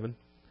 7.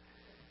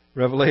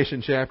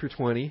 Revelation chapter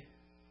 20.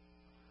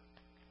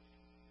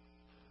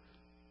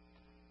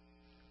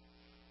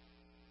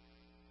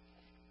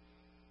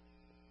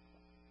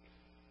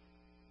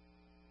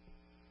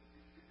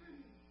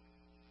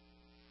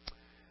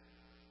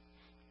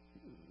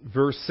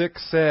 Verse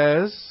 6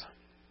 says,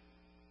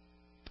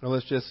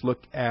 let's just look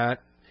at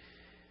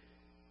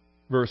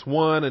verse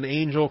 1. An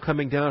angel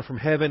coming down from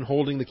heaven,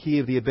 holding the key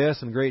of the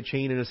abyss and great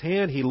chain in his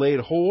hand, he laid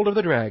hold of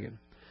the dragon,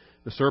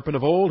 the serpent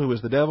of old, who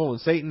is the devil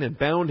and Satan, and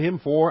bound him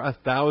for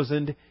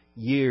 1,000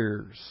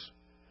 years.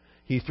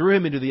 He threw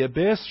him into the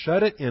abyss,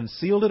 shut it, and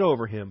sealed it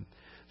over him,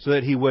 so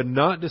that he would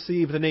not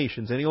deceive the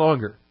nations any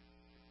longer.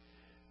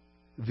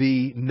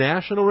 The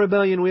national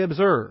rebellion we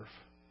observe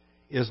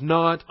is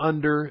not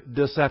under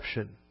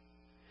deception.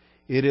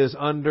 It is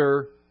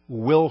under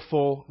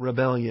willful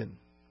rebellion.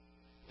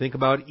 Think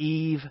about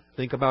Eve.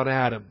 Think about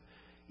Adam.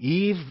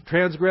 Eve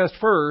transgressed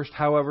first,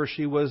 however,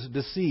 she was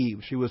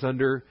deceived. She was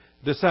under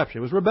deception.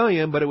 It was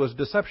rebellion, but it was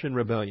deception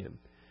rebellion.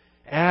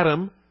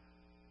 Adam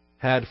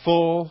had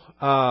full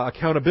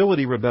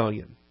accountability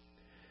rebellion.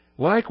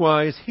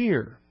 Likewise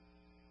here,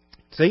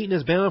 Satan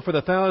is bound for the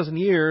 1,000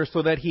 years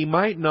so that he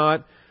might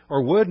not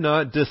or would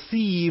not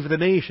deceive the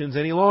nations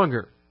any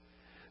longer.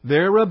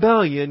 Their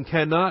rebellion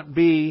cannot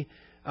be,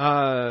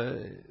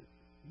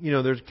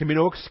 there can be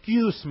no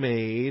excuse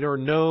made or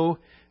no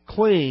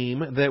claim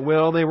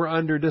that, they were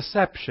under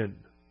deception.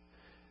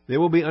 They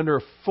will be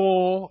under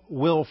full,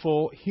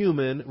 willful,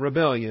 human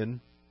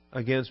rebellion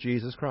against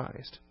Jesus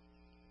Christ.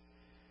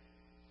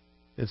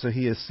 And so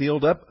he is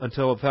sealed up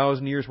until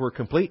 1,000 years were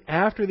complete.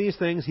 After these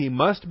things, he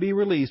must be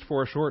released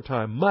for a short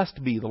time.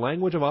 Must be, the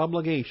language of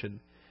obligation.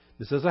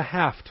 This is a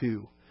have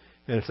to.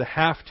 And it's a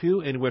have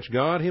to in which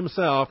God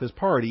himself is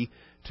party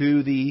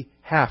to the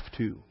have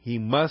to. He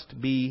must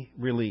be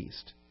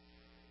released.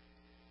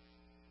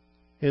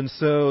 And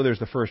so there's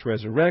the first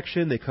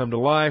resurrection. They come to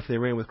life. They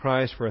reign with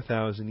Christ for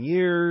 1,000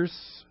 years.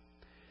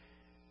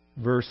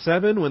 Verse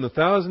 7, when the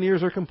 1,000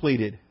 years are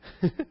completed.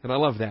 And I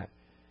love that.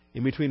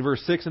 In between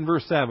verse 6 and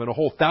verse 7, a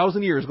whole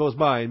 1,000 years goes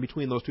by in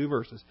between those two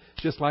verses.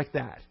 Just like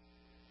that.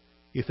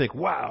 You think,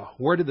 wow,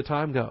 where did the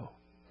time go?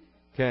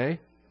 Okay?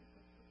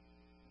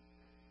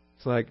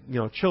 It's like,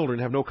 children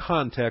have no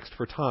context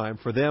for time.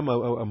 For them,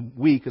 a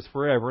week is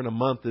forever and a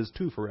month is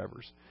 2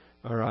 forevers.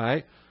 All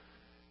right?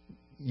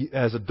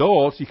 As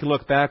adults, you can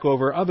look back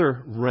over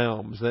other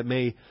realms that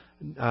may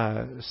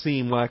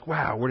seem like,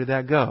 wow, where did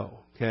that go?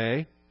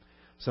 Okay?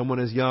 Someone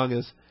as young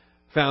as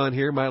Fallon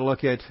here might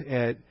look at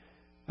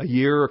a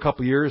year or a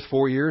couple years,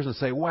 4 years, and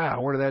say, wow,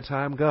 where did that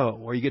time go?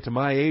 Or you get to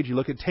my age, you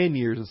look at 10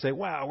 years and say,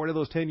 wow, where did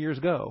those 10 years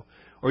go?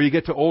 Or you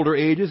get to older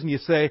ages and you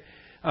say,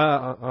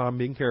 I'm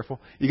being careful.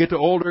 You get to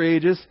older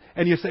ages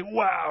and you say,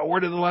 wow, where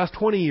did the last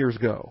 20 years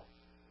go?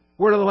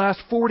 Where did the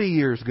last 40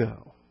 years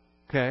go?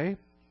 Okay?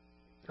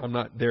 I'm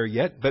not there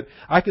yet, but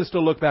I can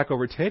still look back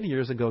over 10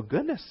 years and go,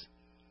 goodness,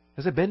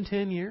 has it been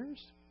 10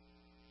 years?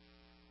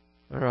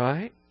 All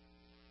right?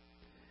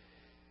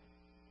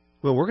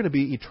 Well, we're going to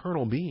be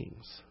eternal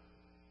beings.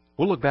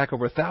 We'll look back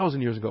over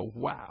 1,000 years and go,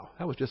 wow,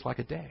 that was just like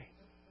a day.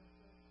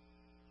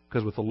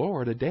 Because with the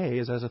Lord, a day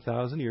is as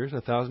 1,000 years,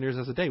 and 1,000 years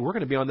as a day. We're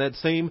going to be on that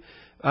same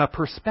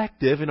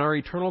perspective in our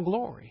eternal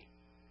glory.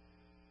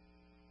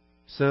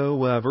 So,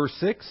 verse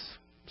 6,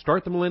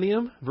 start the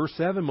millennium. Verse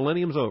 7,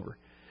 millennium's over.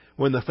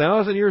 When the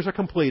 1,000 years are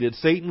completed,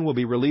 Satan will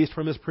be released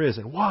from his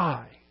prison.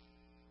 Why?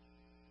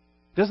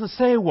 It doesn't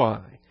say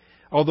why.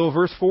 Although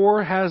verse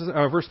 3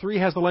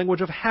 has the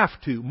language of have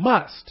to,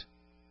 must.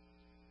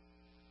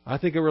 I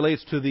think it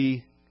relates to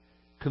the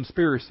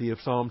conspiracy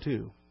of Psalm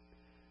 2.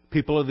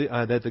 People of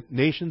that the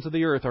nations of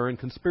the earth are in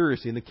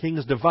conspiracy, and the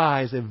kings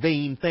devise a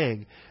vain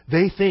thing.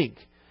 They think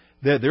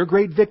that their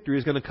great victory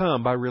is going to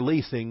come by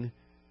releasing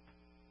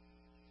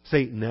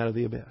Satan out of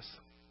the abyss,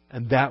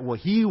 and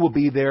he will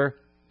be their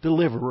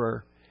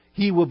deliverer.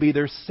 He will be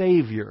their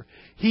savior.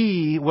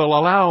 He will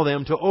allow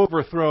them to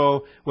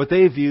overthrow what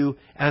they view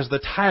as the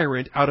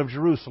tyrant out of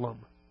Jerusalem.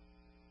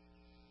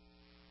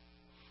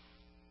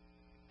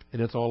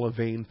 And it's all a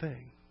vain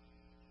thing.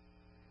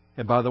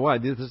 And by the way,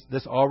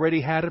 this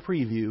already had a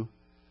preview.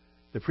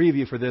 The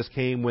preview for this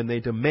came when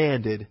they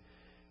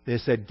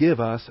said, give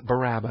us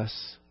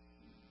Barabbas.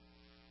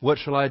 What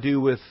shall I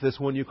do with this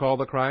one you call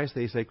the Christ?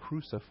 They say,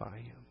 crucify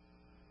him.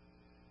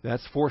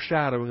 That's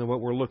foreshadowing of what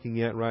we're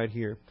looking at right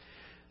here.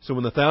 So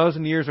when the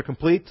 1,000 years are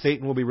complete,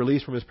 Satan will be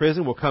released from his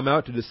prison, will come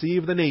out to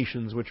deceive the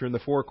nations which are in the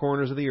four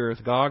corners of the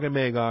earth, Gog and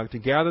Magog, to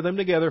gather them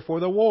together for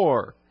the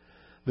war.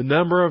 The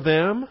number of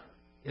them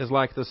is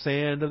like the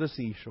sand of the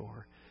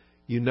seashore.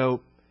 You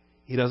know,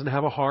 he doesn't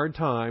have a hard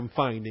time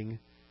finding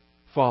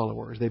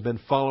followers. They've been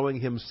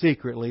following him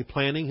secretly,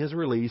 planning his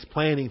release,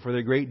 planning for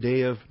the great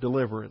day of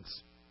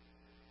deliverance.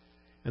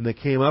 And they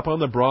came up on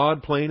the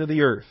broad plain of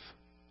the earth,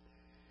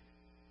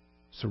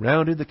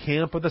 surrounded the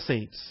camp of the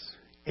saints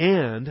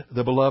and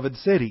the beloved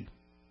city.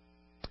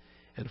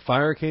 And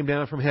fire came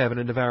down from heaven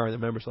and devoured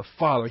them. Remember, the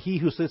Father, He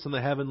who sits in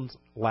the heavens,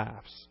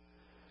 laughs.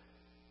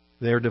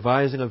 They're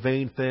devising a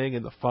vain thing,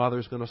 and the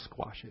Father's going to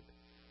squash it.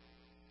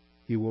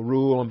 He will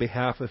rule on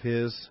behalf of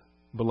His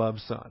beloved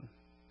Son.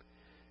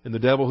 And the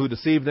devil who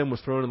deceived them was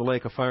thrown in the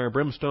lake of fire and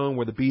brimstone,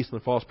 where the beast and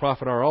the false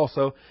prophet are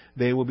also.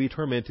 They will be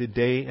tormented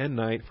day and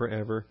night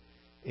forever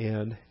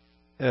and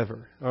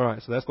ever. All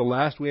right, so that's the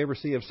last we ever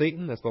see of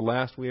Satan. That's the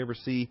last we ever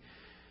see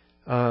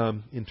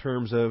in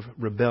terms of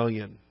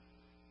rebellion.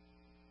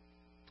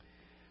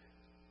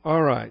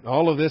 All right,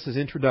 all of this is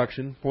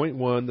introduction. Point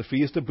 1, the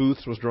Feast of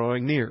Booths was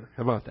drawing near.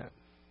 How about that?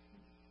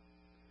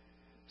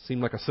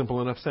 Seemed like a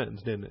simple enough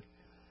sentence, didn't it?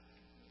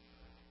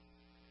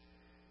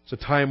 It's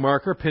a time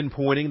marker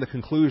pinpointing the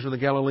conclusion of the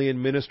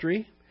Galilean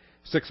ministry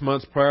 6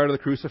 months prior to the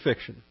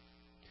crucifixion.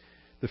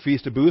 The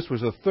Feast of Booths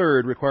was the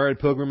third required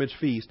pilgrimage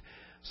feast.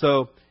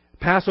 So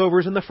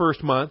Passover's in the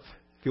first month.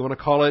 If you want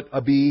to call it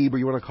Abib or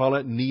you want to call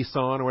it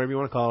Nisan or whatever you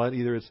want to call it,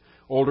 either it's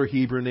older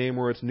Hebrew name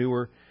or it's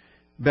newer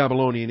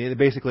Babylonian. They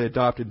basically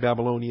adopted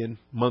Babylonian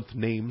month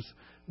names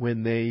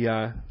when they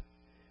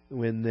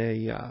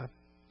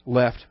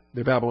left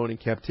their Babylonian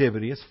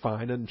captivity. It's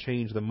fine, doesn't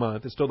change the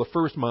month. It's still the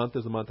first month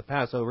is the month of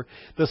Passover.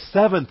 The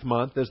 7th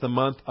month is the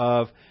month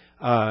of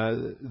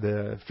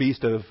the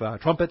Feast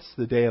of Trumpets,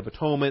 the Day of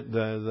Atonement,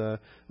 the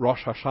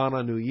Rosh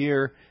Hashanah, New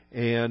Year,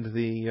 and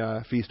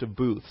the Feast of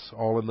Booths,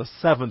 all in the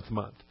 7th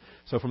month.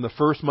 So from the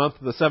first month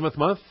to the 7th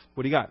month,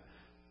 what do you got?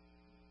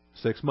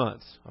 6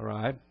 months, all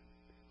right?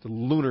 It's a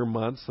lunar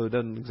month, so it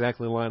doesn't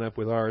exactly line up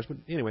with ours, but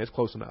anyway, it's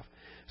close enough.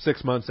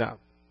 6 months out,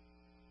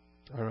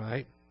 all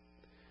right?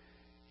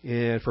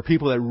 And for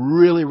people that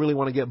really, really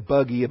want to get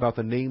buggy about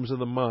the names of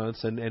the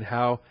months and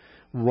how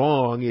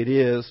wrong it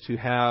is to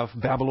have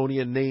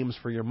Babylonian names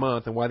for your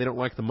month and why they don't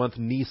like the month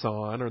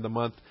Nisan or the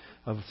month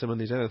of some of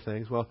these other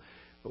things, well,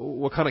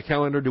 what kind of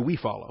calendar do we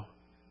follow?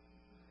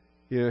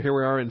 You know, here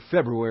we are in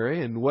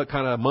February, and what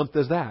kind of month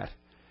is that?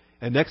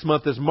 And next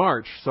month is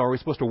March, so are we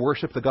supposed to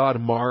worship the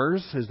god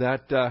Mars? Is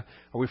that, are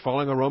we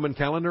following a Roman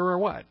calendar or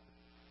what?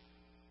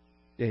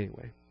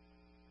 Anyway.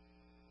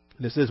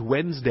 This is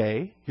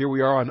Wednesday. Here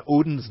we are on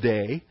Odin's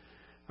Day.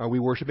 Are we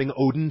worshiping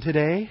Odin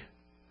today?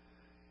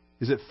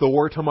 Is it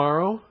Thor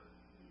tomorrow?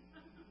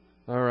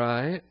 All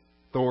right.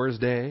 Thor's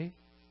Day.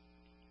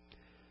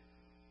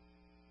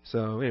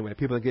 So anyway,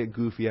 people that get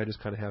goofy, I just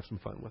kind of have some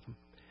fun with them.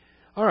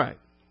 All right.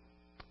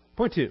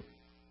 Point 2.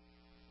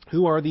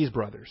 Who are these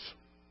brothers?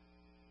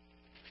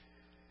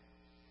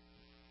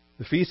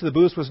 The Feast of the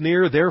Booths was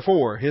near,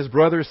 therefore his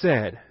brothers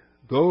said,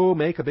 go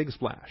make a big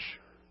splash.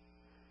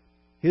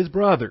 His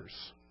brothers,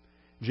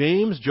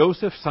 James,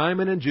 Joseph,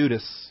 Simon, and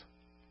Judas.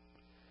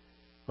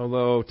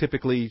 Although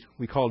typically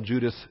we call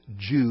Judas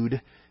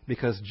Jude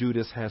because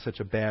Judas has such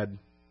a bad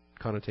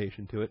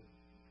connotation to it.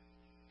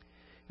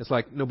 It's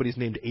like nobody's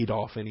named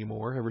Adolf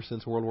anymore ever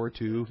since World War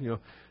II. You know,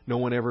 no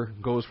one ever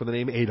goes for the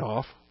name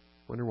Adolf.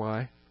 Wonder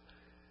why.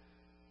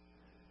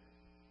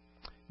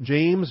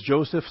 James,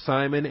 Joseph,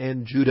 Simon,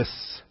 and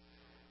Judas.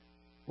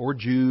 Or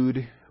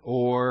Jude.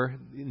 Or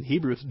in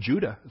Hebrew it's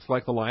Judah. It's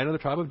like the Lion of the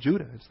tribe of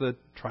Judah. It's the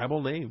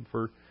tribal name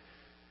for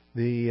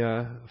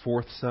the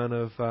fourth son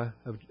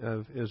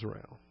of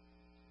Israel.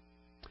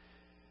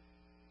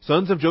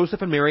 Sons of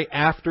Joseph and Mary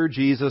after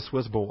Jesus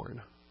was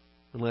born.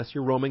 unless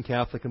you're Roman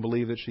Catholic and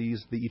believe that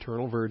she's the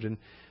eternal virgin.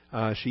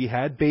 She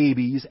had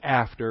babies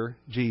after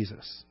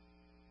Jesus.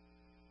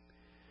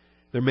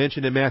 They're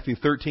mentioned in Matthew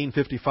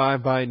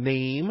 13:55 by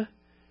name,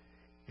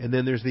 and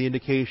then there's the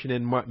indication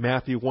in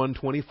Matthew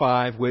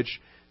 1:25, which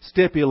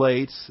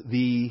stipulates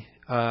the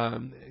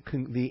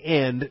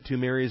end to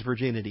Mary's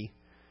virginity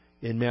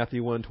in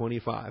Matthew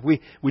 1:25.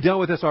 We dealt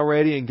with this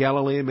already in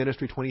Galilean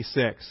Ministry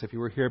 26. If you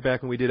were here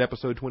back when we did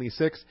episode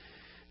 26,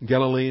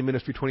 Galilean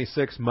Ministry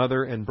 26,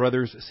 Mother and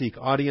Brothers Seek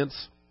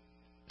Audience.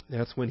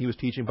 That's when he was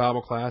teaching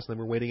Bible class, and they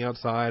were waiting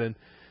outside, and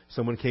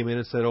someone came in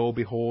and said, "Oh,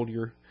 behold,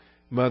 your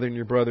mother and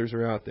your brothers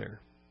are out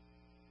there."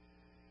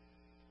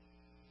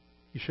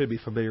 You should be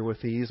familiar with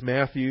these.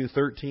 Matthew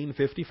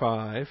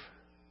 13:55.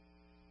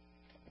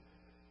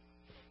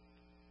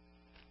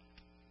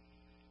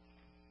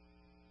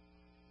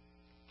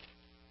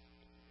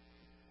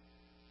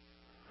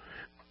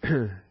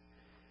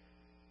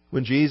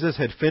 When Jesus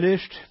had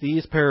finished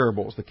these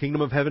parables, the kingdom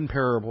of heaven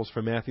parables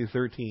from Matthew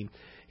 13,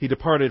 he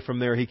departed from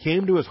there. He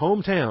came to his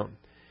hometown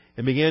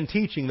and began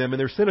teaching them in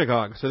their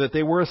synagogue, so that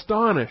they were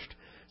astonished.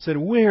 Said,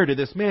 "Where did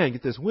this man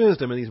get this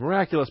wisdom and these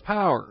miraculous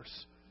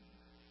powers?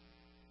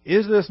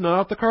 Is this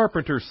not the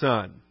carpenter's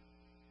son?"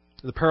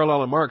 The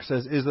parallel in Mark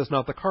says, "Is this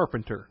not the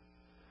carpenter?"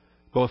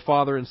 Both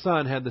father and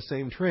son had the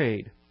same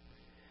trade.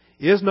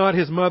 "Is not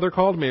his mother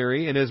called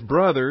Mary, and his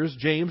brothers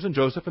James and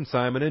Joseph and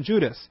Simon and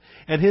Judas,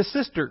 and his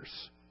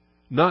sisters,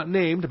 not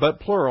named but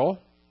plural,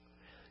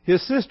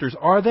 his sisters,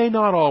 are they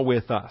not all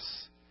with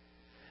us?"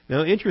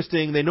 Now,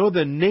 interesting, they know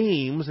the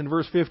names in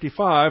verse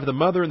 55. The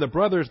mother and the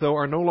brothers, though,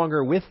 are no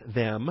longer with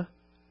them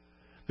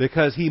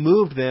because he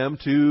moved them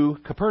to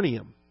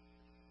Capernaum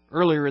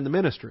earlier in the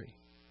ministry.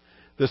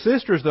 The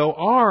sisters, though,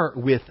 are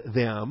with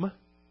them,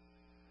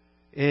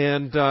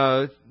 and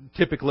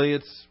typically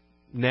it's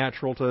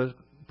natural to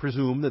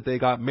presume that they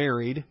got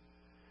married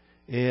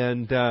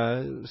and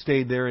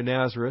stayed there in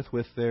Nazareth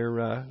with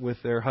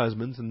their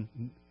husbands and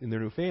in their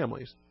new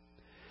families.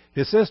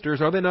 His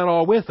sisters, are they not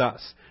all with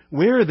us?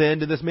 Where then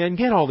did this man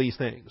get all these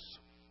things?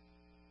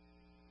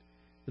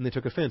 And they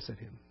took offense at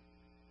him.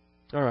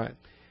 All right.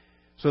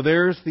 So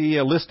there's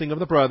the listing of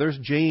the brothers.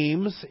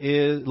 James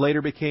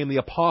later became the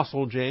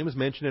Apostle James,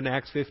 mentioned in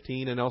Acts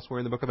 15 and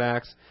elsewhere in the book of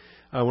Acts,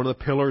 one of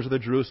the pillars of the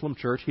Jerusalem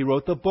church. He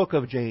wrote the book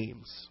of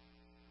James.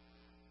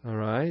 All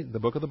right,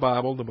 the book of the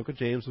Bible, the book of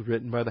James, was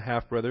written by the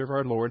half-brother of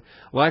our Lord.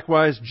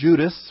 Likewise,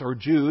 Judas, or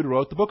Jude,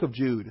 wrote the book of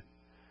Jude.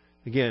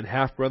 Again,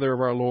 half-brother of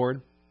our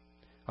Lord.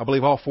 I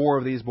believe all four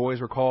of these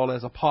boys were called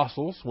as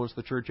apostles once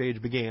the church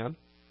age began.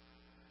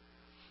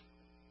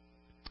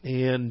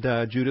 And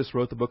Judas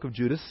wrote the book of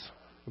Judas,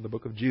 or the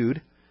book of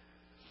Jude.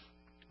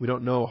 We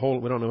don't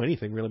know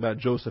anything really about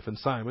Joseph and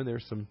Simon.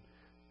 There's some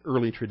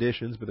early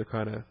traditions, but they're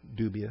kind of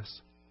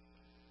dubious.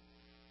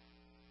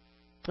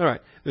 All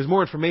right. There's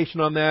more information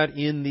on that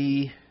in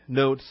the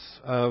notes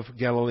of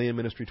Galilean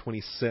Ministry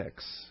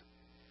 26.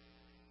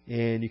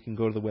 And you can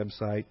go to the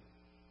website,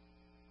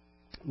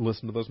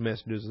 listen to those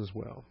messages as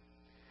well.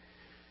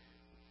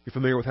 You're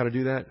familiar with how to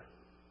do that?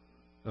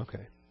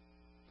 Okay.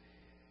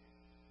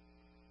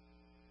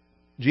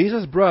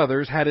 Jesus'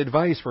 brothers had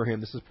advice for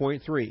him. This is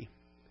point 3.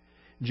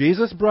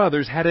 Jesus'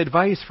 brothers had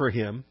advice for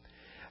him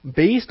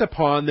based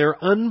upon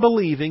their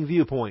unbelieving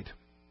viewpoint.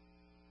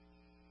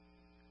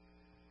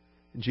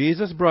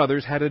 Jesus'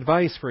 brothers had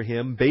advice for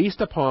him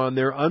based upon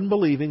their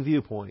unbelieving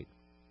viewpoint.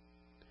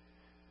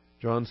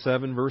 John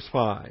 7, verse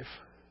 5.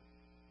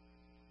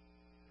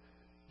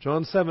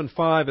 John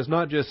 7:5 is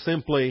not just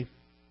simply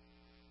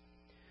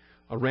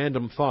a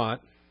random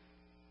thought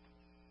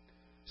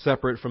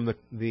separate from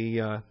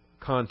the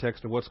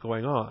context of what's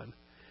going on.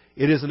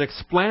 It is an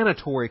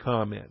explanatory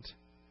comment.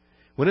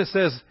 When it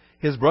says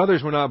his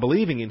brothers were not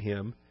believing in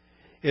him,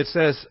 it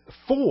says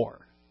for,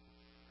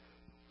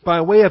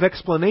 by way of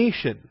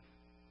explanation,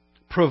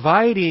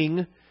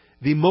 providing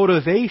the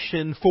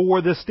motivation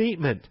for the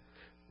statement.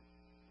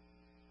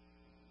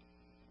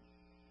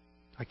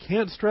 I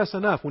can't stress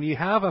enough, when you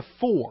have a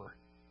for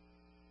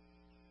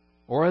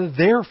or a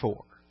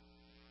therefore,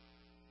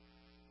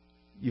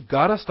 you've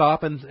got to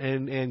stop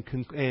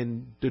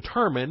and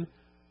determine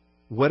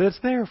what it's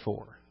there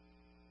for.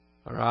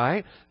 All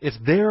right? It's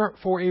there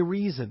for a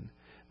reason.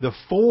 The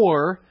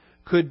for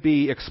could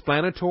be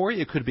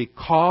explanatory, it could be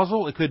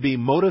causal, it could be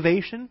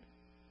motivation.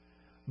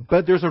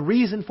 But there's a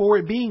reason for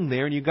it being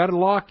there, and you've got to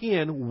lock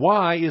in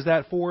why is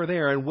that for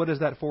there and what is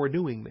that for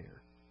doing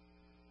there.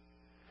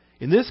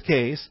 In this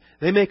case,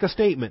 they make a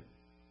statement.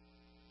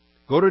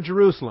 Go to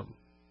Jerusalem.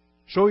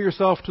 Show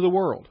yourself to the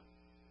world.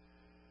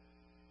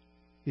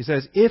 He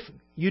says, if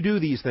you do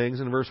these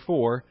things, in verse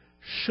 4,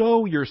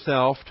 show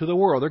yourself to the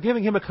world. They're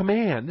giving him a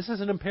command. This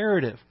is an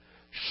imperative.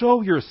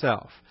 Show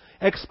yourself.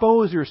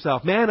 Expose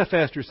yourself.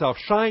 Manifest yourself.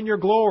 Shine your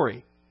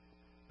glory.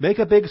 Make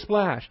a big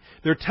splash.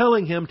 They're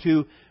telling him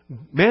to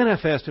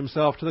manifest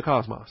himself to the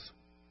cosmos.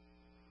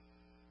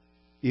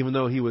 Even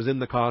though he was in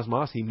the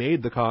cosmos, he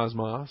made the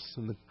cosmos,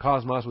 and the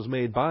cosmos was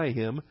made by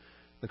him,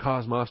 the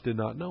cosmos did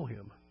not know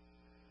him.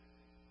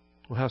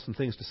 We'll have some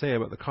things to say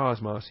about the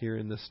cosmos here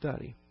in this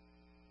study.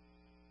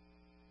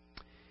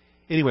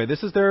 Anyway,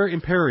 this is their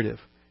imperative.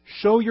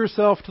 Show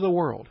yourself to the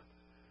world.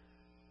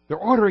 They're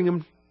ordering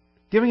him,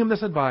 giving him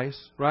this advice,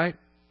 right?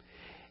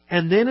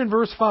 And then in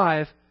verse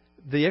 5,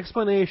 the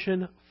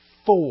explanation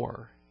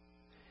for.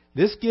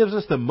 This gives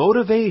us the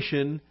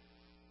motivation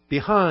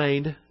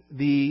behind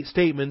the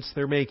statements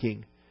they're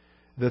making,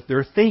 that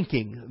they're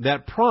thinking,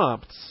 that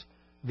prompts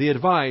the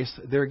advice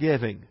they're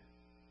giving.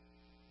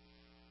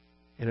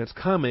 And it's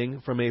coming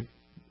from an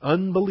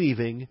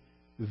unbelieving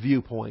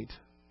viewpoint.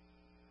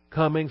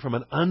 Coming from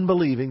an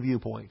unbelieving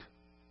viewpoint.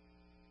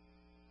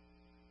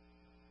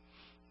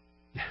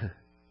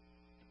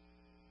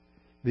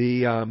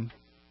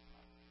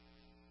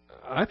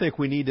 I think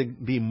we need to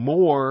be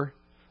more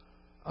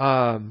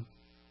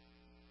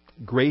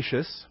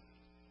gracious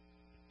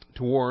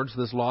towards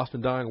this lost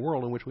and dying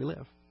world in which we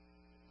live.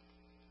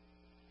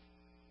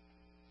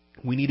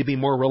 We need to be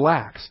more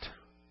relaxed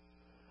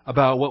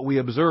about what we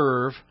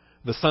observe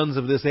the sons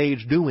of this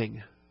age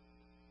doing.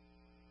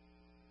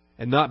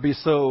 And not be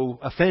so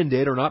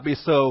offended or not be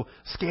so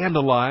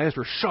scandalized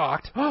or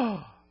shocked.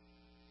 What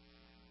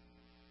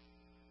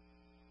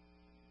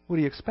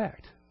do you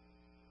expect?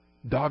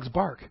 Dogs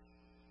bark.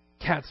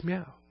 Cats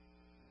meow.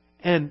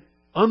 And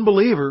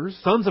unbelievers,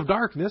 sons of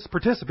darkness,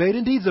 participate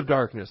in deeds of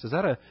darkness. Is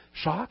that a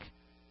shock?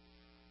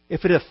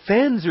 If it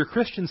offends your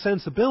Christian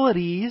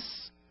sensibilities,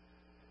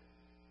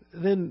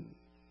 then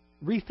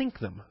rethink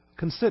them.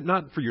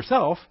 Not for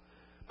yourself,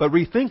 but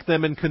rethink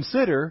them and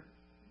consider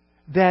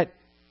that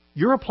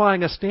you're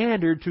applying a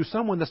standard to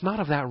someone that's not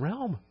of that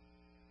realm.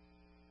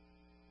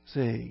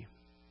 See,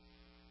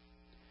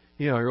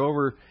 you're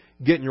over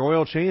getting your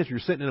oil changed, you're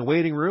sitting in a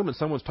waiting room and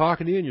someone's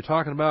talking to you and you're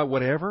talking about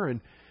whatever,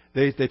 and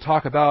they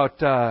talk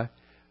about,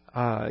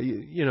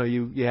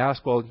 you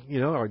ask, well,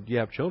 or do you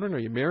have children? Are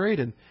you married?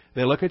 And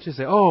they look at you and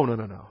say, oh,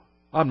 no,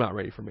 I'm not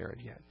ready for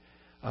marriage yet.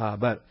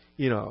 But,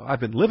 I've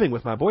been living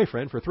with my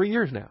boyfriend for 3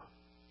 years now.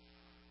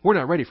 We're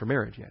not ready for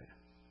marriage yet.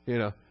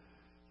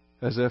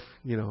 As if,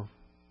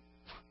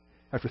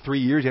 after 3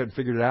 years you haven't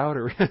figured it out,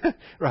 or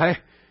right?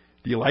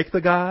 Do you like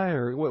the guy,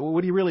 or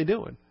what are you really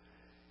doing?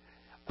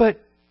 But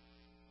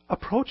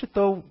approach it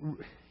though,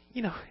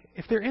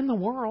 if they're in the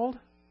world,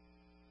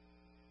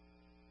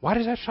 why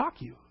does that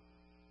shock you?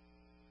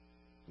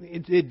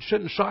 It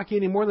shouldn't shock you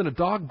any more than a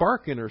dog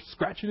barking or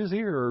scratching his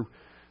ear or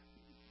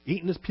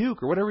eating his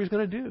puke or whatever he's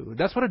going to do.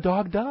 That's what a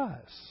dog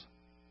does.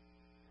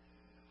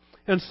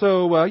 And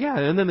so,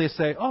 and then they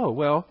say, oh,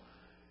 well,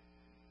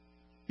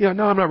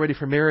 no, I'm not ready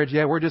for marriage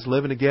yet. We're just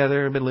living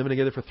together. I've been living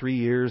together for 3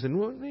 years,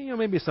 and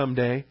maybe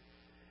someday.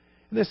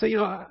 And they say,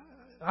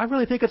 I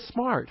really think it's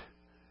smart.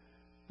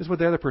 This is what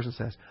the other person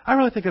says. I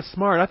really think it's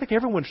smart. I think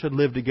everyone should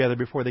live together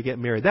before they get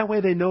married. That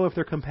way they know if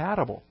they're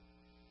compatible.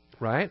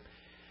 Right?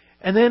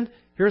 And then,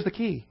 here's the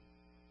key.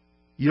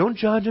 You don't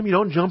judge them. You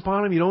don't jump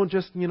on them. You don't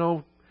just,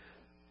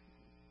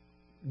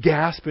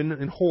 gasp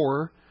in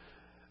horror.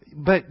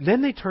 But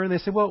then they turn and they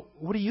say, well,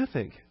 what do you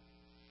think?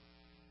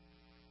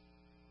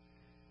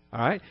 All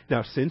right?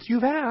 Now, since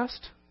you've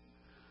asked,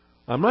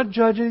 I'm not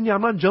judging you.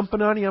 I'm not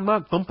jumping on you. I'm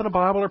not thumping a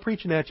Bible or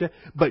preaching at you.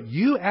 But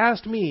you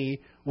asked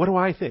me, what do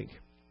I think?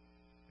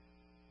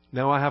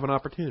 Now I have an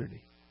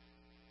opportunity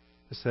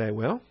to say,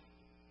 well,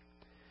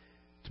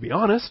 to be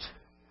honest,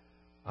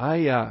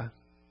 I'm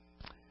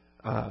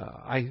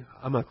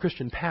a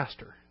Christian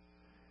pastor,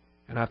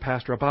 and I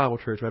pastor a Bible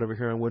church right over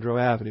here on Woodrow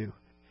Avenue.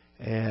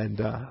 And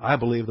I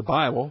believe the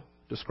Bible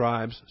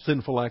describes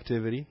sinful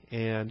activity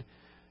and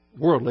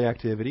worldly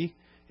activity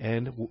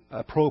and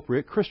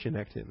appropriate Christian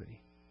activity.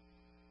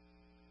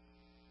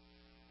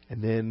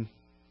 And then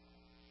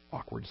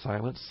awkward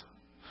silence.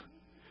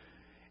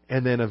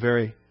 And then a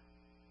very,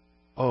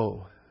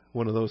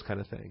 one of those kind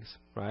of things,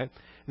 right? And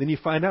then you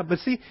find out, but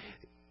see,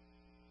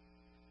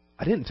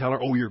 I didn't tell her,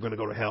 you're going to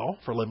go to hell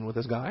for living with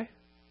this guy.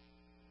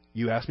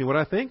 You asked me what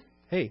I think.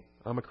 Hey,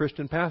 I'm a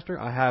Christian pastor.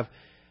 I have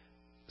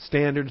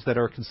standards that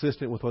are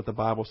consistent with what the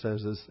Bible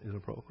says is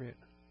inappropriate.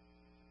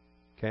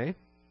 Okay?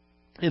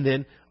 And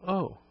then,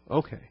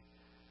 okay.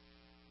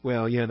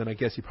 Well, then I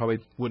guess you probably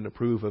wouldn't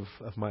approve of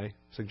my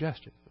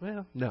suggestion.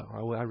 Well,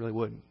 no, I really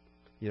wouldn't.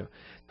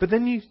 But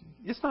then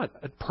it's not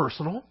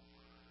personal.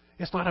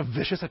 It's not a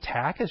vicious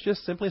attack. It's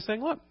just simply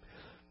saying, look,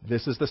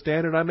 this is the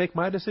standard I make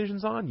my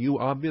decisions on. You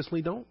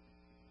obviously don't.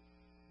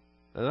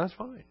 And that's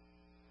fine.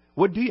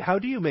 How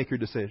do you make your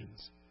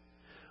decisions?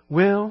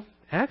 Well,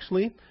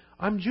 actually,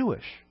 I'm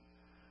Jewish.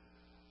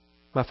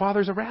 My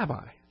father's a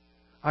rabbi.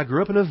 I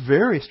grew up in a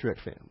very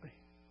strict family.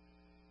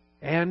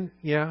 And,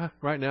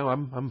 right now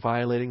I'm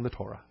violating the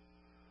Torah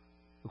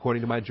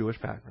according to my Jewish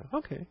background.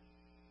 Okay.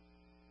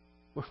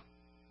 Well,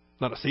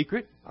 not a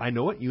secret. I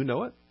know it. You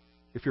know it.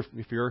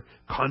 If your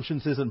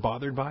conscience isn't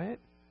bothered by it.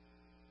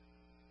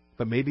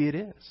 But maybe it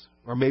is.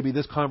 Or maybe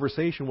this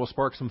conversation will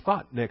spark some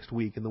thought next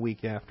week and the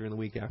week after and the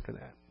week after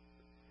that.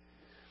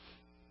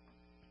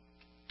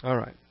 All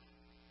right.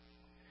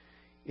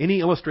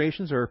 Any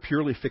illustrations are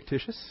purely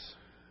fictitious.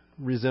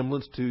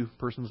 Resemblance to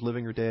persons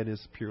living or dead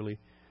is purely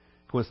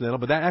coincidental.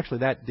 But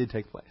that did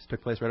take place. It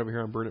took place right over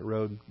here on Burnett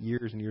Road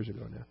years and years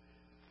ago now.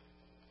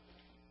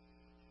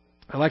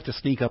 I like to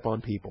sneak up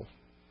on people.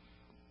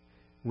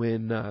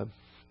 when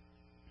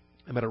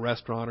I'm at a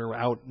restaurant or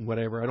out and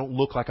whatever, I don't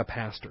look like a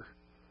pastor.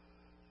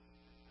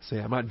 Say,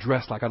 I'm not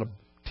dressed like I got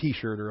a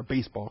T-shirt or a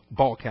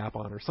ball cap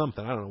on or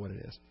something. I don't know what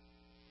it is.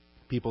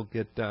 People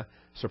get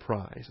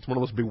surprised. It's one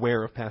of those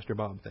beware of Pastor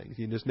Bob things.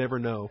 You just never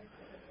know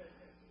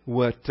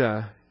what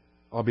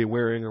I'll be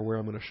wearing or where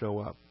I'm going to show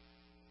up.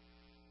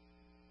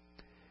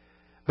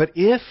 But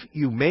if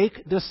you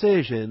make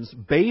decisions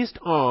based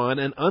on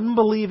an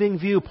unbelieving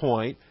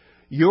viewpoint,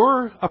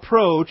 your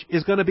approach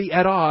is going to be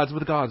at odds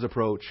with God's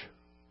approach.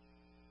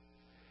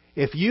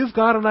 If you've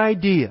got an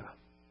idea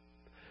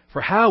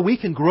for how we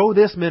can grow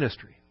this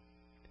ministry,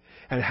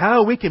 and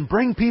how we can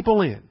bring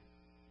people in,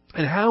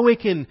 and how we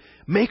can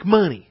make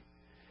money,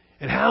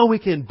 and how we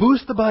can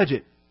boost the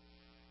budget,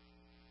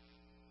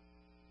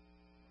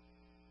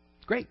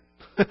 great.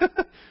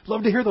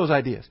 Love to hear those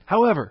ideas.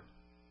 However,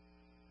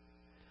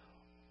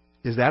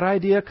 is that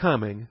idea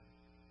coming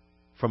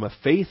from a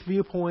faith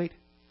viewpoint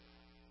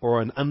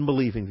or an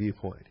unbelieving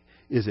viewpoint?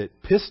 Is it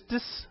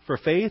pistis for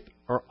faith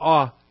or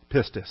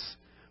apistis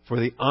for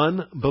the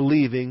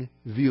unbelieving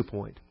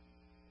viewpoint?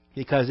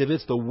 Because if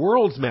it's the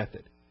world's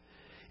method,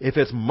 if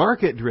it's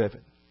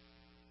market-driven,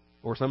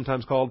 or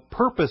sometimes called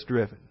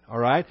purpose-driven, all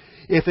right?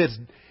 If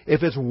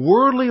it's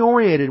worldly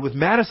oriented with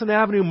Madison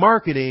Avenue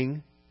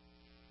marketing,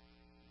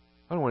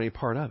 I don't want any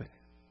part of it.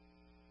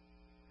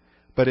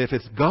 But if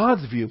it's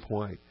God's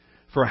viewpoint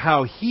for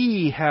how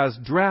He has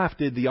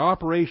drafted the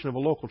operation of a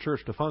local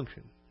church to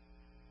function,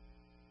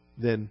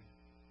 then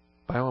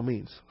by all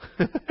means,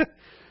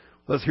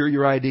 let's hear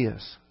your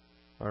ideas.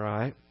 All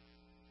right?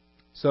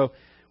 So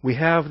we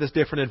have this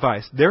different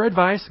advice. Their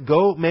advice,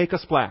 go make a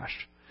splash.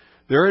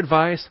 Their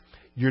advice,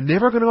 you're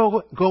never going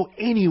to go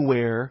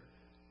anywhere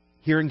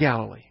here in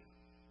Galilee.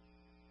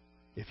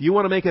 If you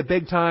want to make it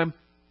big time,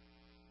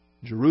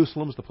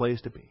 Jerusalem's the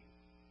place to be.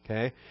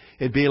 Okay?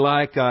 It'd be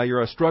like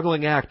you're a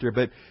struggling actor,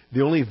 but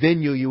the only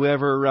venue you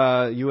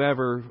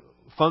ever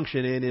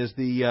function in is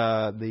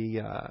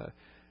the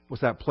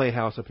what's that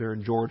playhouse up there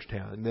in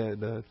Georgetown,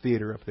 the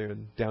theater up there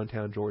in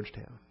downtown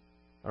Georgetown.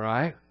 All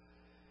right?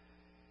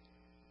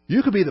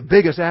 You could be the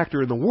biggest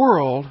actor in the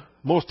world,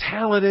 most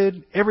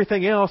talented,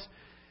 everything else,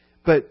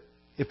 but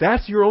if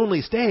that's your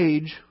only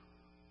stage,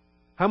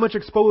 how much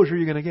exposure are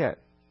you going to get?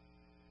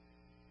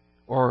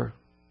 Or,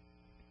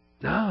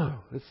 no,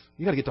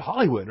 you got to get to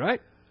Hollywood,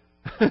 right?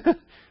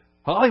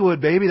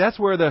 Hollywood, baby, that's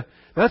where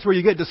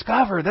you get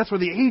discovered. That's where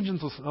the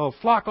agents will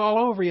flock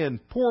all over you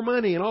and pour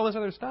money and all this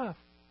other stuff.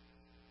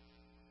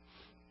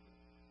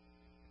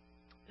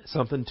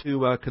 Something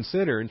to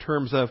consider in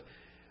terms of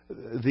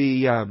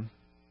the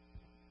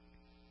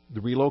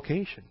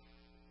relocation.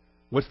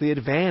 What's the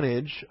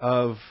advantage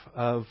of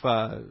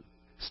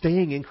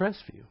staying in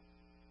Crestview?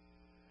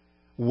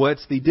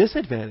 What's the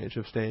disadvantage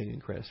of staying in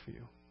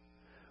Crestview?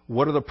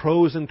 What are the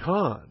pros and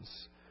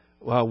cons?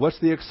 What's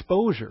the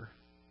exposure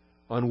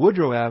on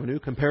Woodrow Avenue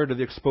compared to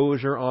the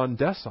exposure on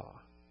Dessau,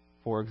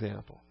 for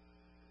example?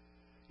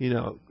 You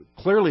know,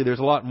 clearly there's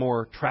a lot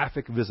more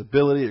traffic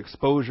visibility,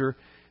 exposure,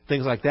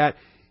 things like that.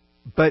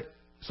 But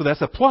so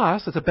that's a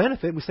plus, that's a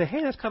benefit. We say,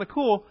 hey, that's kind of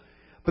cool,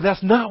 but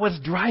that's not what's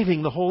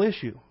driving the whole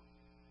issue.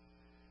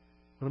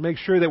 We want to make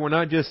sure that we're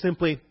not just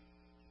simply,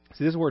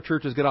 see, this is where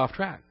churches get off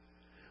track.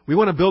 We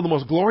want to build the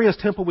most glorious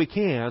temple we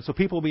can so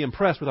people will be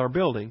impressed with our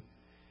building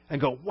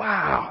and go,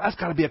 wow, that's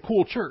got to be a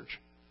cool church.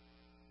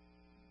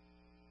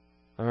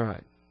 All right.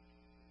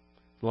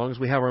 As long as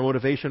we have our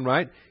motivation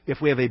right,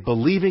 if we have a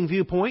believing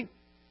viewpoint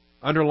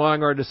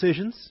underlying our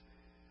decisions,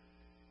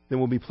 then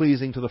we'll be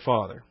pleasing to the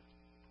Father.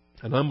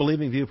 An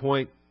unbelieving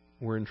viewpoint,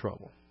 we're in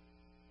trouble.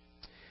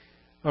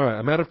 All right,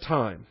 I'm out of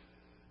time.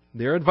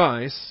 Their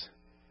advice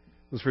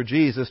was for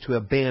Jesus to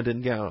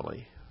abandon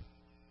Galilee.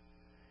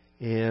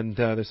 And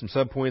there's some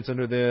subpoints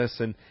under this,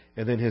 and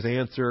then his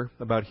answer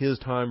about his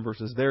time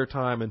versus their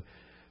time, and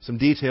some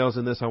details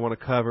in this I want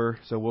to cover.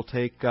 So we'll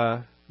take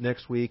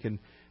next week and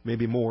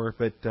maybe more,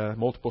 but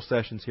multiple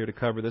sessions here to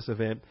cover this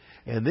event.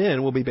 And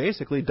then we'll be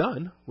basically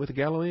done with the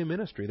Galilean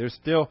ministry. There's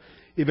still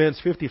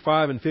events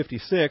 55 and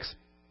 56.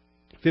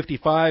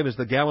 55 is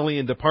the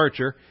Galilean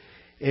departure,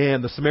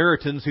 and the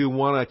Samaritans who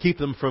want to keep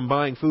them from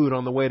buying food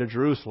on the way to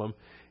Jerusalem.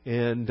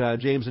 And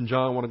James and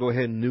John want to go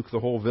ahead and nuke the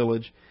whole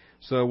village.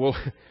 So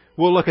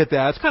we'll look at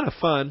that. It's kind of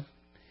fun.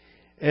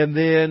 And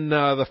then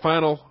the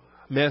final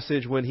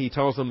message when he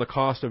tells them the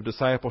cost of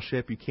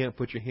discipleship, you can't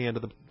put your hand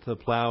to the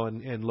plow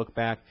and look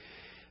back.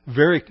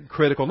 Very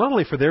critical, not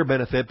only for their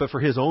benefit, but for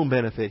his own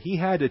benefit. He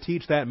had to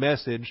teach that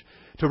message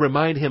to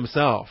remind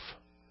himself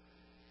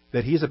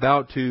that he's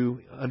about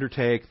to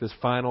undertake this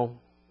final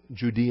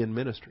Judean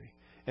ministry,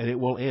 and it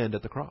will end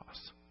at the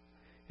cross.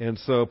 And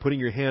so putting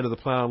your hand to the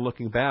plow and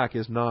looking back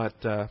is not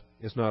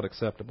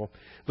acceptable.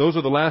 Those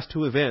are the last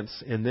two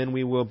events, and then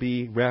we will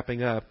be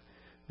wrapping up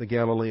the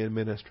Galilean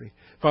ministry.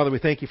 Father, we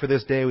thank you for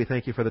this day. We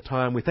thank you for the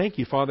time. We thank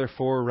you, Father,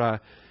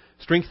 for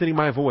strengthening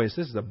my voice.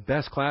 This is the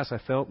best class I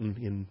felt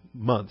in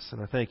months,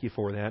 and I thank you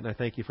for that. And I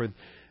thank you for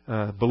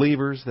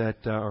believers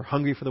that are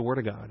hungry for the Word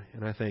of God.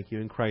 And I thank you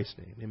in Christ's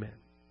name. Amen.